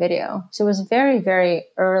trim the video. So it was very, very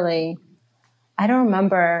early. I don't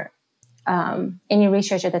remember any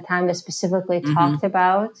research at the time that specifically talked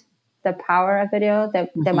about the power of video.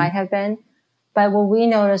 That might have been. But what we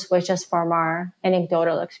noticed was just from our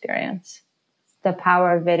anecdotal experience, the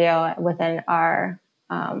power of video within our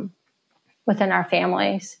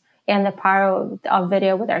families and the power of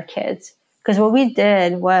video with our kids. Because what we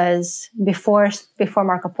did was before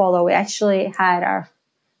Marco Polo, we actually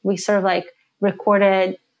we sort of like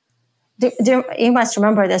recorded. You must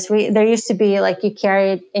remember this. There used to be like you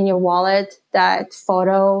carried in your wallet that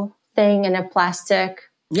photo thing in a plastic.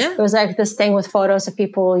 Yeah. It was like this thing with photos of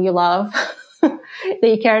people you love that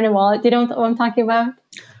you carry in a wallet. Do you know what I'm talking about?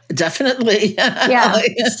 Definitely. Yeah.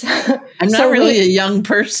 I'm not really a young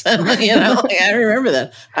person, I remember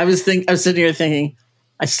that. I was sitting here thinking,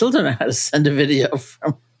 I still don't know how to send a video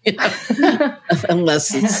from,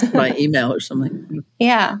 unless it's by email or something.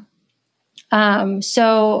 Yeah.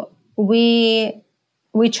 So we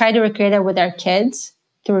tried to recreate it with our kids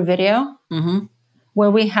through video,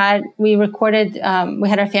 where we had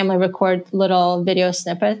our family record little video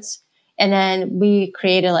snippets, and then we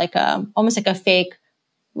created like almost like a fake,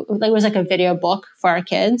 like it was like a video book for our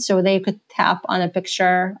kids, so they could tap on a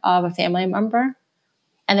picture of a family member,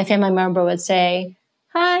 and the family member would say,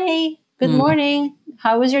 "Hi, good morning.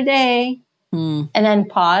 How was your day?" And then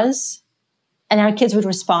pause, and our kids would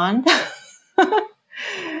respond.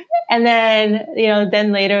 And then,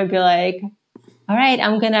 then later it'd be like, all right,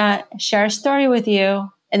 I'm going to share a story with you.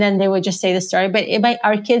 And then they would just say the story. But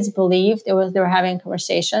our kids believed they were having a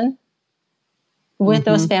conversation with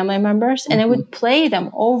those family members, and it would play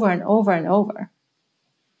them over and over and over.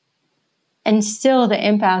 And still the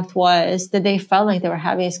impact was that they felt like they were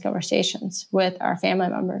having these conversations with our family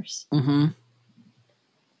members. Mm-hmm.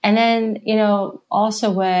 And then,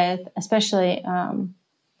 also with especially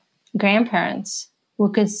grandparents, we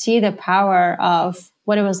could see the power of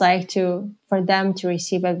what it was like for them to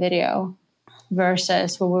receive a video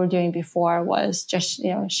versus what we were doing before was just,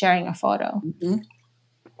 sharing a photo. Mm-hmm.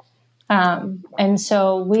 And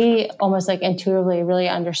so we almost like intuitively really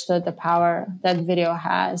understood the power that video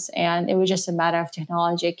has. And it was just a matter of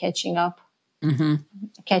technology catching up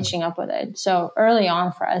with it. So early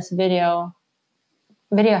on for us, video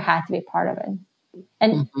had to be part of it.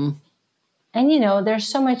 And, there's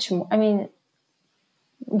so much more. I mean,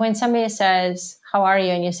 when somebody says, "How are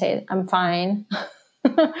you?" and you say, "I'm fine."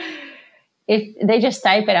 If they just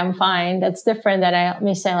type it, "I'm fine," that's different than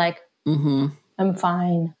me saying like, "I'm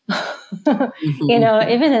fine."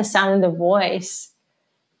 Even the sound of the voice,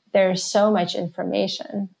 there's so much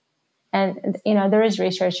information. And, there is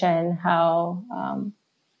research in how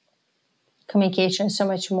communication is so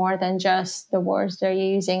much more than just the words they're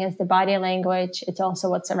using. It's the body language. It's also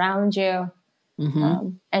what's around you.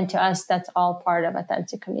 And to us, that's all part of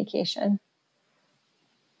authentic communication.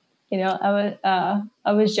 I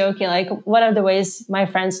was joking, like one of the ways my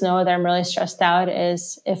friends know that I'm really stressed out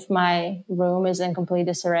is if my room is in complete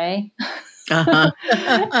disarray. Because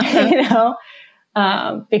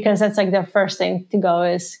that's like the first thing to go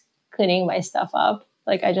is cleaning my stuff up.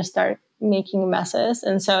 Like I just start making messes.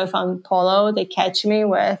 And so if I'm Polo, they catch me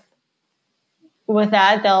with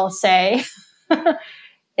that, they'll say,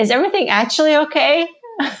 "Is everything actually okay?"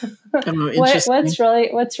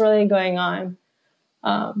 What's really going on?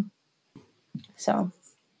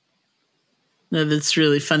 No, that's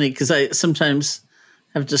really funny because I sometimes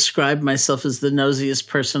have described myself as the nosiest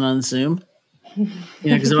person on Zoom.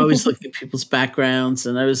 Because I'm always looking at people's backgrounds,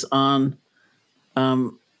 and I was on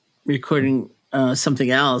recording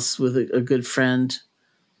something else with a good friend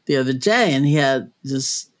the other day, and he had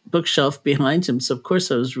this bookshelf behind him. So of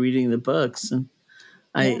course I was reading the books, and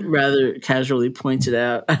I rather casually pointed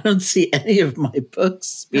out, I don't see any of my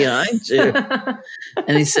books behind you.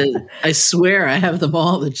 And he said, I swear I have them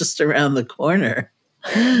all. They're just around the corner.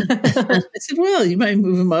 I said, well, you might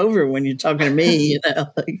move them over when you're talking to me,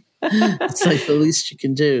 it's like the least you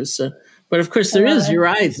can do. So, but of course you're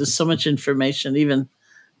right. There's so much information, even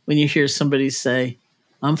when you hear somebody say,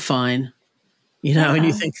 I'm fine, and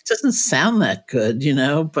you think it doesn't sound that good,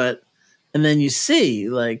 and then you see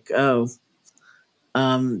they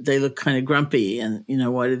look kind of grumpy, and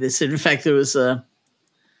why did they say? In fact, there's like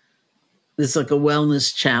a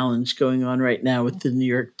wellness challenge going on right now with the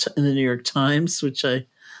New York Times, which I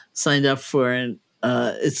signed up for, and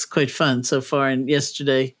it's quite fun so far. And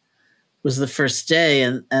yesterday was the first day,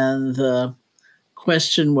 and the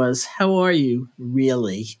question was, "How are you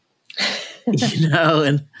really?"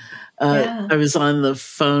 And I was on the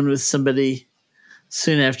phone with somebody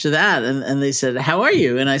soon after that, and they said, "How are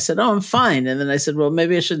you?" And I said, "Oh, I'm fine." And then I said, "Well,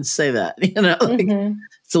 maybe I shouldn't say that."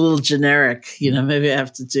 It's a little generic. Maybe I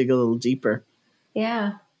have to dig a little deeper.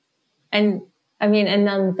 Yeah, and I mean, and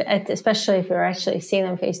then especially if you're actually seeing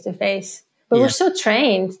them face to face, but we're so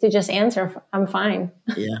trained to just answer, "I'm fine."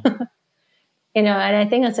 Yeah. And I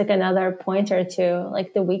think it's like another pointer to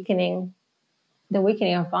like the weakening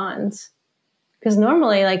of bonds. Because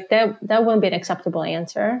normally, like that wouldn't be an acceptable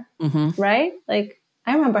answer, right? Like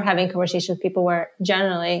I remember having conversations with people where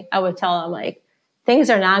generally I would tell them like things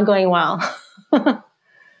are not going well, but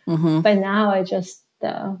now I just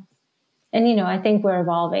and I think we're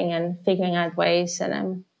evolving and figuring out ways,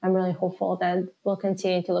 and I'm really hopeful that we'll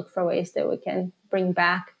continue to look for ways that we can bring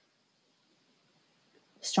back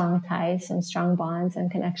strong ties and strong bonds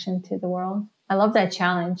and connection to the world. I love that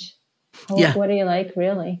challenge. What do you like,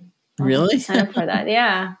 really? Really? Sign up for that.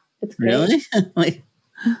 Yeah. It's great. Really?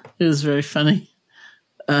 It was very funny.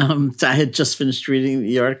 I had just finished reading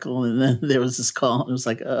the article, and then there was this call, and it was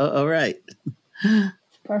like, oh, all right.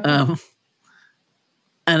 Perfect.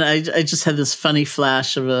 And I just had this funny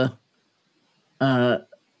flash of a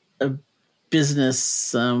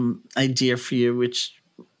business idea for you, which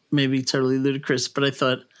may be totally ludicrous, but I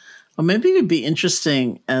thought, maybe it would be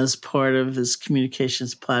interesting as part of this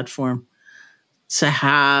communications platform to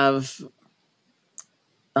have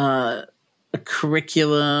a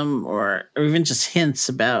curriculum or even just hints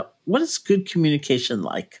about what is good communication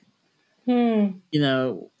like.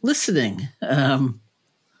 Listening,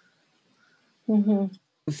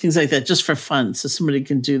 things like that, just for fun, so somebody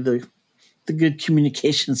can do the good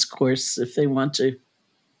communications course if they want to.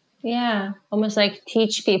 Yeah, almost like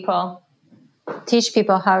teach people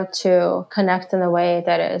how to connect in a way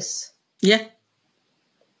that is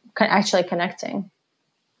actually connecting.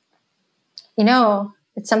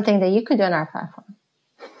 It's something that you could do on our platform.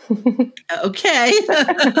 Okay.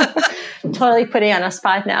 Totally putting you on a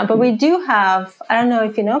spot now. But we do have, I don't know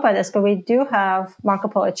if you know about this, but we do have Marco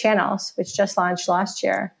Polo channels, which just launched last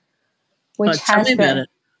year. Which tell me about it.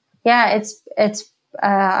 Yeah, it's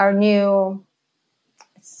our new,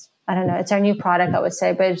 it's our new product, I would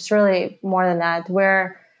say, but it's really more than that.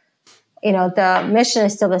 Where, the mission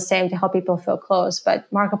is still the same, to help people feel close, but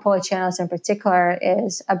Marco Polo channels in particular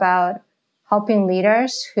is about helping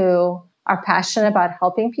leaders who are passionate about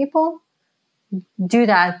helping people do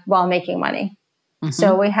that while making money.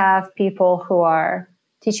 So we have people who are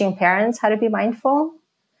teaching parents how to be mindful,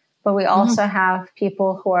 but we also have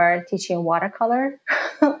people who are teaching watercolor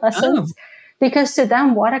lessons. Because to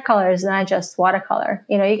them, watercolor is not just watercolor.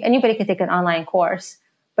 Anybody can take an online course,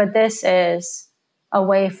 but this is a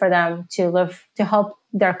way for them to help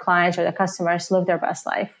their clients or their customers live their best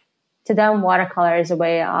life. To them, watercolor is a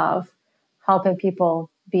way of helping people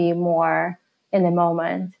be more in the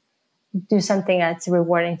moment, do something that's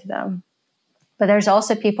rewarding to them. But there's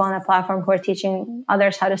also people on the platform who are teaching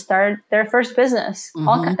others how to start their first business.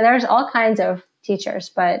 There's all kinds of teachers,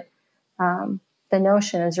 but the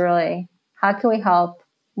notion is really, how can we help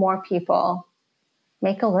more people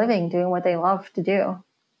make a living doing what they love to do?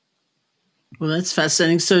 Well, that's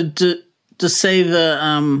fascinating. So to say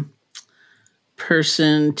the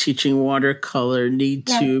person teaching watercolor need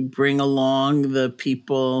to bring along the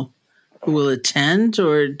people who will attend,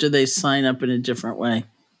 or do they sign up in a different way?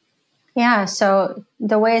 Yeah, so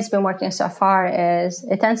the way it's been working so far is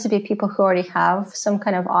it tends to be people who already have some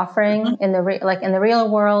kind of offering in the in the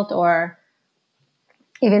real world or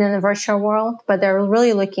even in the virtual world, but they're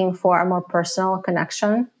really looking for a more personal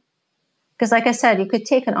connection. Because like I said, you could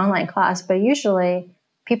take an online class, but usually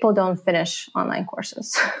people don't finish online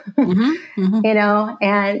courses, you know,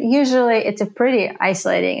 and usually it's a pretty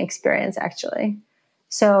isolating experience, actually.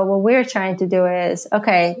 So what we're trying to do is,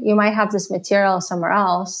 okay, you might have this material somewhere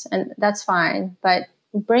else, and that's fine, but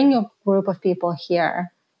bring a group of people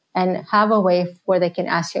here and have a way where they can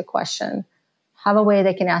ask you a question, have a way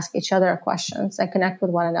they can ask each other questions and connect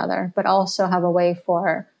with one another, but also have a way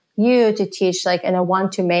for you to teach, like in a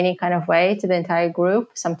one-to-many kind of way, to the entire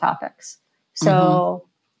group some topics. So,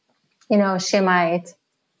 you know, she might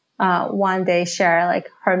one day share like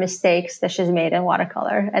her mistakes that she's made in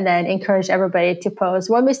watercolor, and then encourage everybody to post,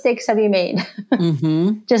 what mistakes have you made?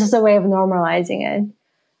 Just as a way of normalizing it.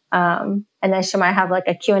 And then she might have like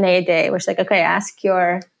a Q&A day where she's like, okay, ask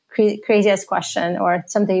your craziest question or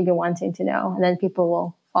something you've been wanting to know. And then people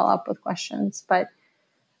will follow up with questions. But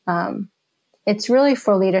it's really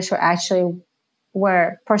for leaders who actually,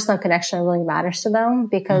 where personal connection really matters to them,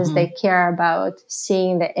 because they care about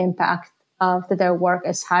seeing the impact of that their work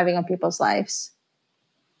is having on people's lives.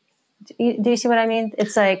 Do you see what I mean?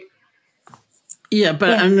 It's like, yeah,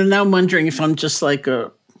 but I'm now wondering if I'm just like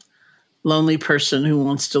a lonely person who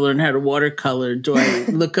wants to learn how to watercolor. Do I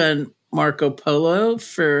look on Marco Polo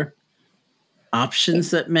for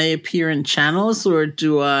options that may appear in channels, or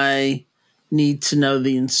do I need to know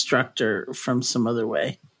the instructor from some other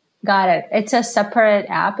way? Got it. It's a separate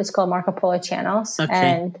app. It's called Marco Polo Channels. Okay.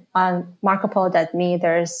 And on marcopolo.me,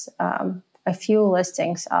 there's a few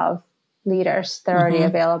listings of leaders that are already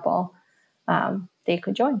available that you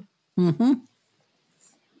could join.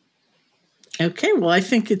 Okay. Well, I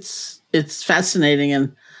think it's fascinating,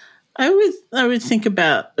 and I would think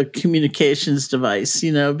about a communications device,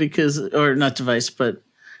 you know, because, or not device, but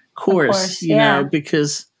course, you know,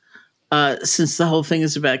 because since the whole thing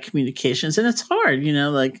is about communications, and it's hard, you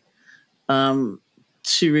know, like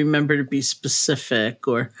to remember to be specific,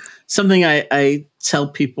 or something I tell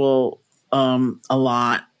people a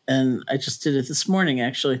lot, and I just did it this morning,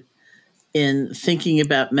 actually, in thinking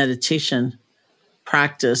about meditation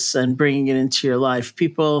practice and bringing it into your life.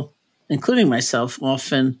 People, including myself,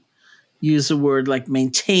 often use a word like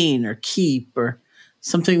maintain or keep, or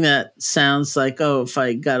something that sounds like, oh, if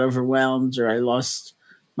I got overwhelmed or I lost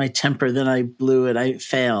my temper, then I blew it, I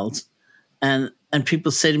failed. And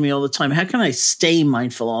people say to me all the time, how can I stay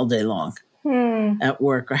mindful all day long at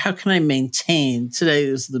work? Or how can I maintain? Today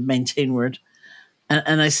is the maintain word.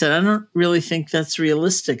 And I said, I don't really think that's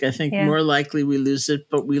realistic. I think more likely we lose it,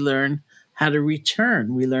 but we learn how to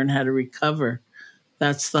return. We learn how to recover.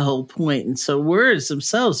 That's the whole point. And so words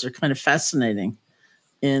themselves are kind of fascinating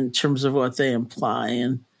in terms of what they imply.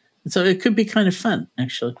 And so it could be kind of fun,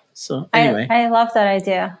 actually. So anyway. I love that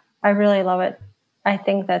idea. I really love it. I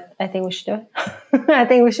think we should do it. I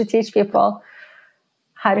think we should teach people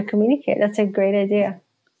how to communicate. That's a great idea.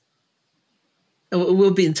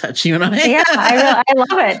 We'll be in touch, you and I. Yeah, I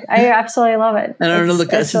love it. I absolutely love it. And I'm going to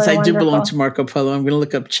look up, since really I do belong to Marco Polo, I'm going to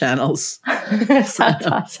look up channels. Sounds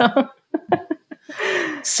awesome.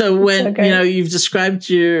 So when, you know, you've described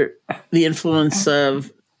the influence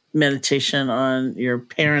of meditation on your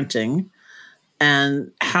parenting,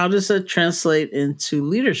 and how does that translate into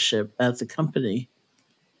leadership at the company?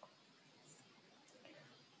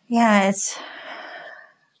 Yeah,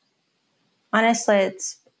 honestly,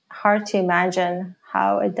 it's hard to imagine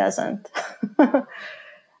how it doesn't.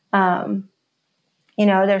 You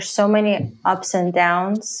know, there's so many ups and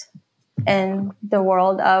downs in the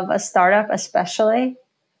world of a startup, especially.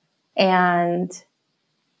 And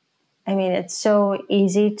I mean, it's so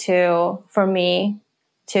easy for me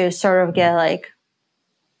to sort of get like,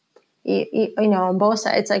 you know, on both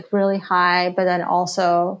sides, like really high, but then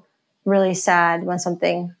also really sad when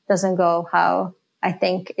something doesn't go how I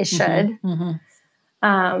think it should.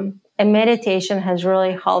 And meditation has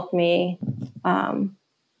really helped me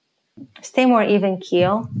stay more even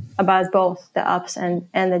keel about both the ups and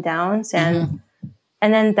the downs. And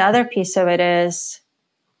then the other piece of it is,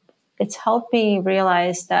 it's helped me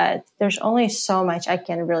realize that there's only so much I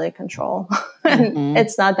can really control. And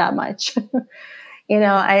it's not that much. You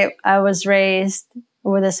know, I was raised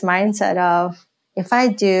with this mindset of, if I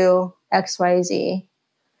do X, Y, Z,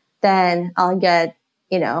 then I'll get,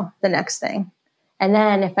 you know, the next thing. And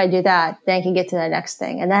then if I do that, then I can get to the next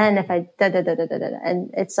thing. And then if I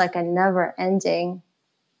and it's like a never ending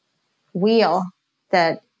wheel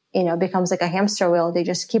that, you know, becomes like a hamster wheel. They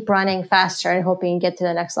just keep running faster and hoping you get to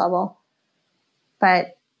the next level.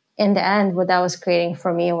 But in the end, what that was creating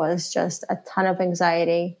for me was just a ton of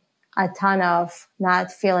anxiety, a ton of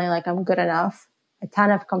not feeling like I'm good enough, a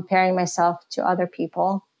ton of comparing myself to other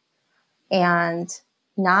people, and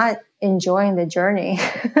not enjoying the journey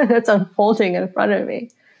that's unfolding in front of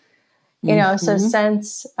me. So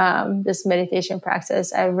since this meditation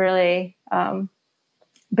practice, I've really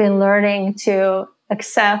been learning to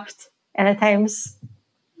accept, and at times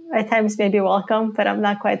maybe welcome, but I'm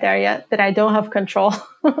not quite there yet, that I don't have control.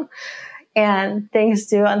 And things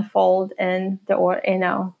do unfold in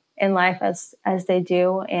in life as they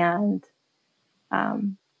do, and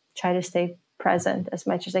try to stay present as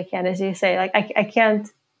much as I can. As you say, like I can't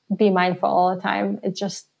be mindful all the time. It's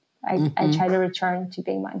just I try to return to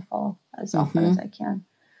being mindful as often as I can.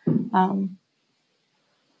 And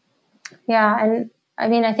I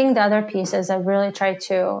mean, I think the other piece is I've really tried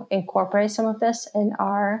to incorporate some of this in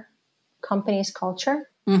our company's culture.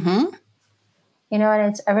 And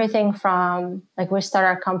it's everything from, like, we start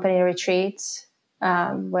our company retreats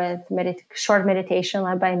with short meditation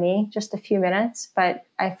led by me, just a few minutes. But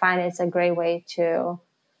I find it's a great way to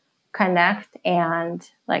connect and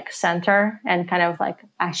like center and kind of like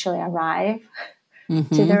actually arrive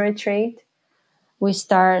to the retreat. We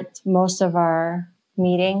start most of our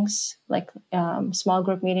meetings, like small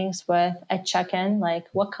group meetings, with a check-in, like,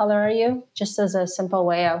 what color are you? Just as a simple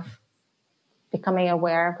way of becoming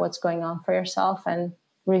aware of what's going on for yourself and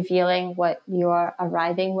revealing what you are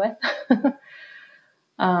arriving with.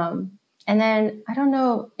 And then I don't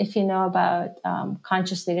know if you know about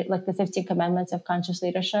conscious leadership, like the 15 commandments of conscious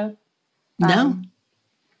leadership. No.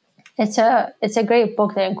 It's a great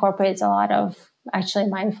book that incorporates a lot of actually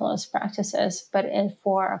mindfulness practices, but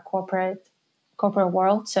for a corporate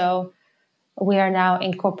world. So we are now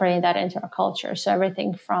incorporating that into our culture. So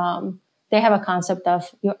everything from, they have a concept of,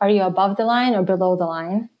 are you above the line or below the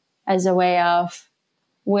line, as a way of,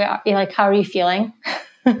 how are you feeling?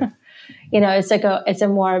 It's a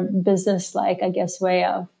more business-like, I guess, way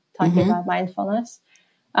of talking about mindfulness.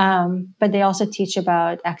 But they also teach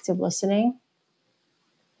about active listening.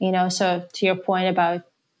 So to your point about,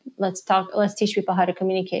 let's teach people how to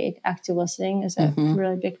communicate. Active listening is a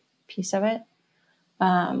really big piece of it.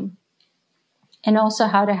 And also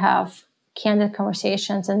how to have candid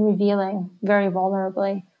conversations and revealing very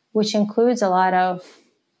vulnerably, which includes a lot of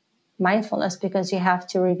mindfulness, because you have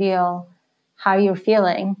to reveal how you're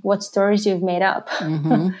feeling, what stories you've made up,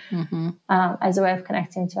 as a way of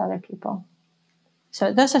connecting to other people.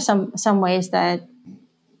 So those are some ways that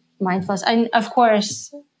mindfulness, and of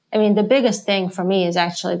course, I mean, the biggest thing for me is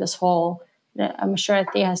actually this whole, I'm sure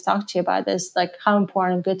Thea has talked to you about this, like how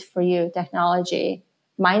important good for you technology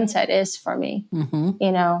mindset is for me.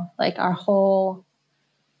 Like our whole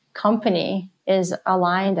company is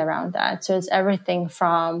aligned around that. So it's everything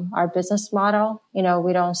from our business model. We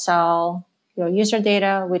don't sell user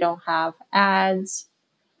data. We don't have ads,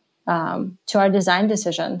 to our design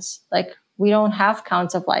decisions. Like, we don't have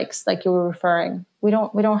counts of likes, like you were referring. We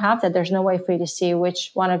don't have that. There's no way for you to see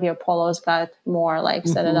which one of your polos got more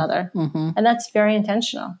likes than another. And that's very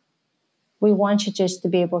intentional. We want you just to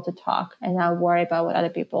be able to talk and not worry about what other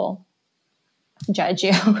people judge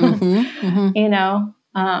you.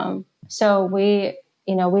 So we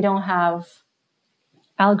don't have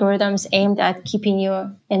algorithms aimed at keeping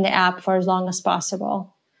you in the app for as long as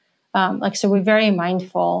possible. So we're very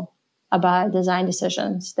mindful about design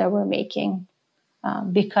decisions that we're making,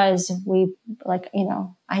 because we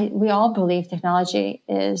all believe technology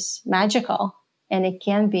is magical, and it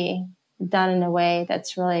can be done in a way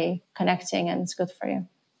that's really connecting and it's good for you.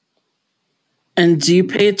 And do you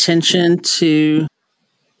pay attention to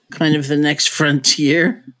kind of the next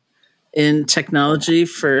frontier in technology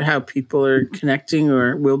for how people are connecting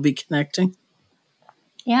or will be connecting?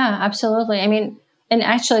 Yeah, absolutely. I mean, and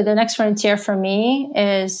actually the next frontier for me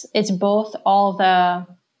is, it's both all the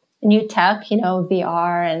new tech,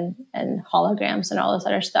 VR and holograms and all this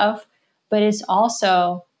other stuff, but it's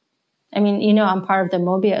also, I mean, I'm part of the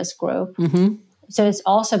Mobius group. So it's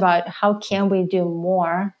also about how can we do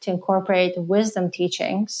more to incorporate wisdom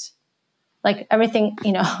teachings, like everything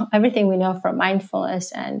we know from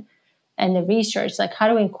mindfulness and the research, like how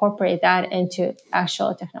do we incorporate that into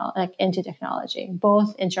actual technology, like into technology,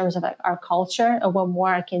 both in terms of like our culture and what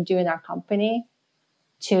more I can do in our company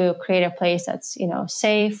to create a place that's,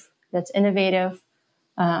 safe, that's innovative,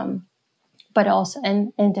 but also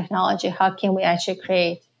in technology, how can we actually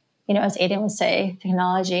create, as Aidan would say,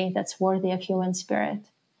 technology that's worthy of human spirit.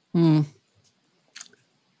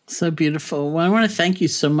 So beautiful. Well, I want to thank you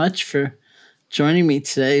so much for joining me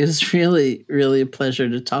today. It was really, really a pleasure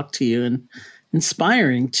to talk to you, and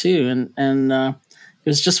inspiring too. And it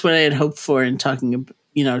was just what I had hoped for in talking,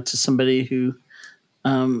 to somebody who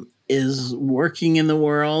is working in the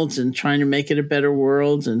world and trying to make it a better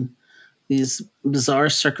world, and these bizarre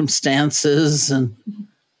circumstances, and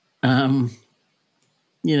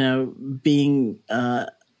being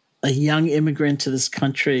a young immigrant to this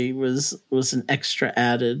country was an extra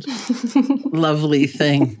added lovely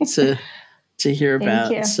thing to hear about.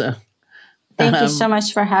 Thank you. So thank you so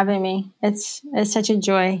much for having me. It's such a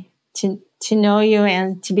joy to know you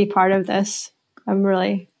and to be part of this. I'm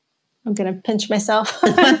going to pinch myself.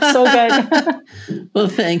 It's so good. Well,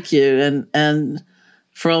 thank you. And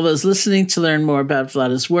for all those listening, to learn more about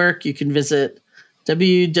Vlada's work, you can visit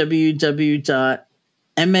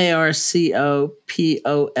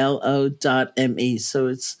www.marcopolo.me. So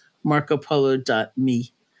it's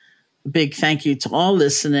marcopolo.me. A big thank you to all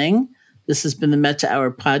listening. This has been the Metta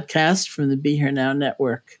Hour podcast from the Be Here Now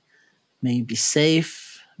Network. May you be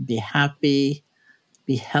safe, be happy,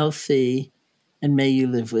 be healthy, and may you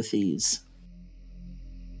live with ease.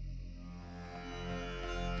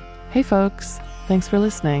 Hey folks, thanks for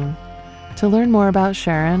listening. To learn more about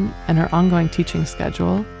Sharon and her ongoing teaching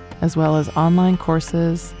schedule, as well as online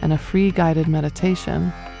courses and a free guided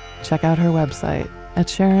meditation, check out her website at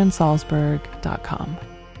sharonsalzberg.com.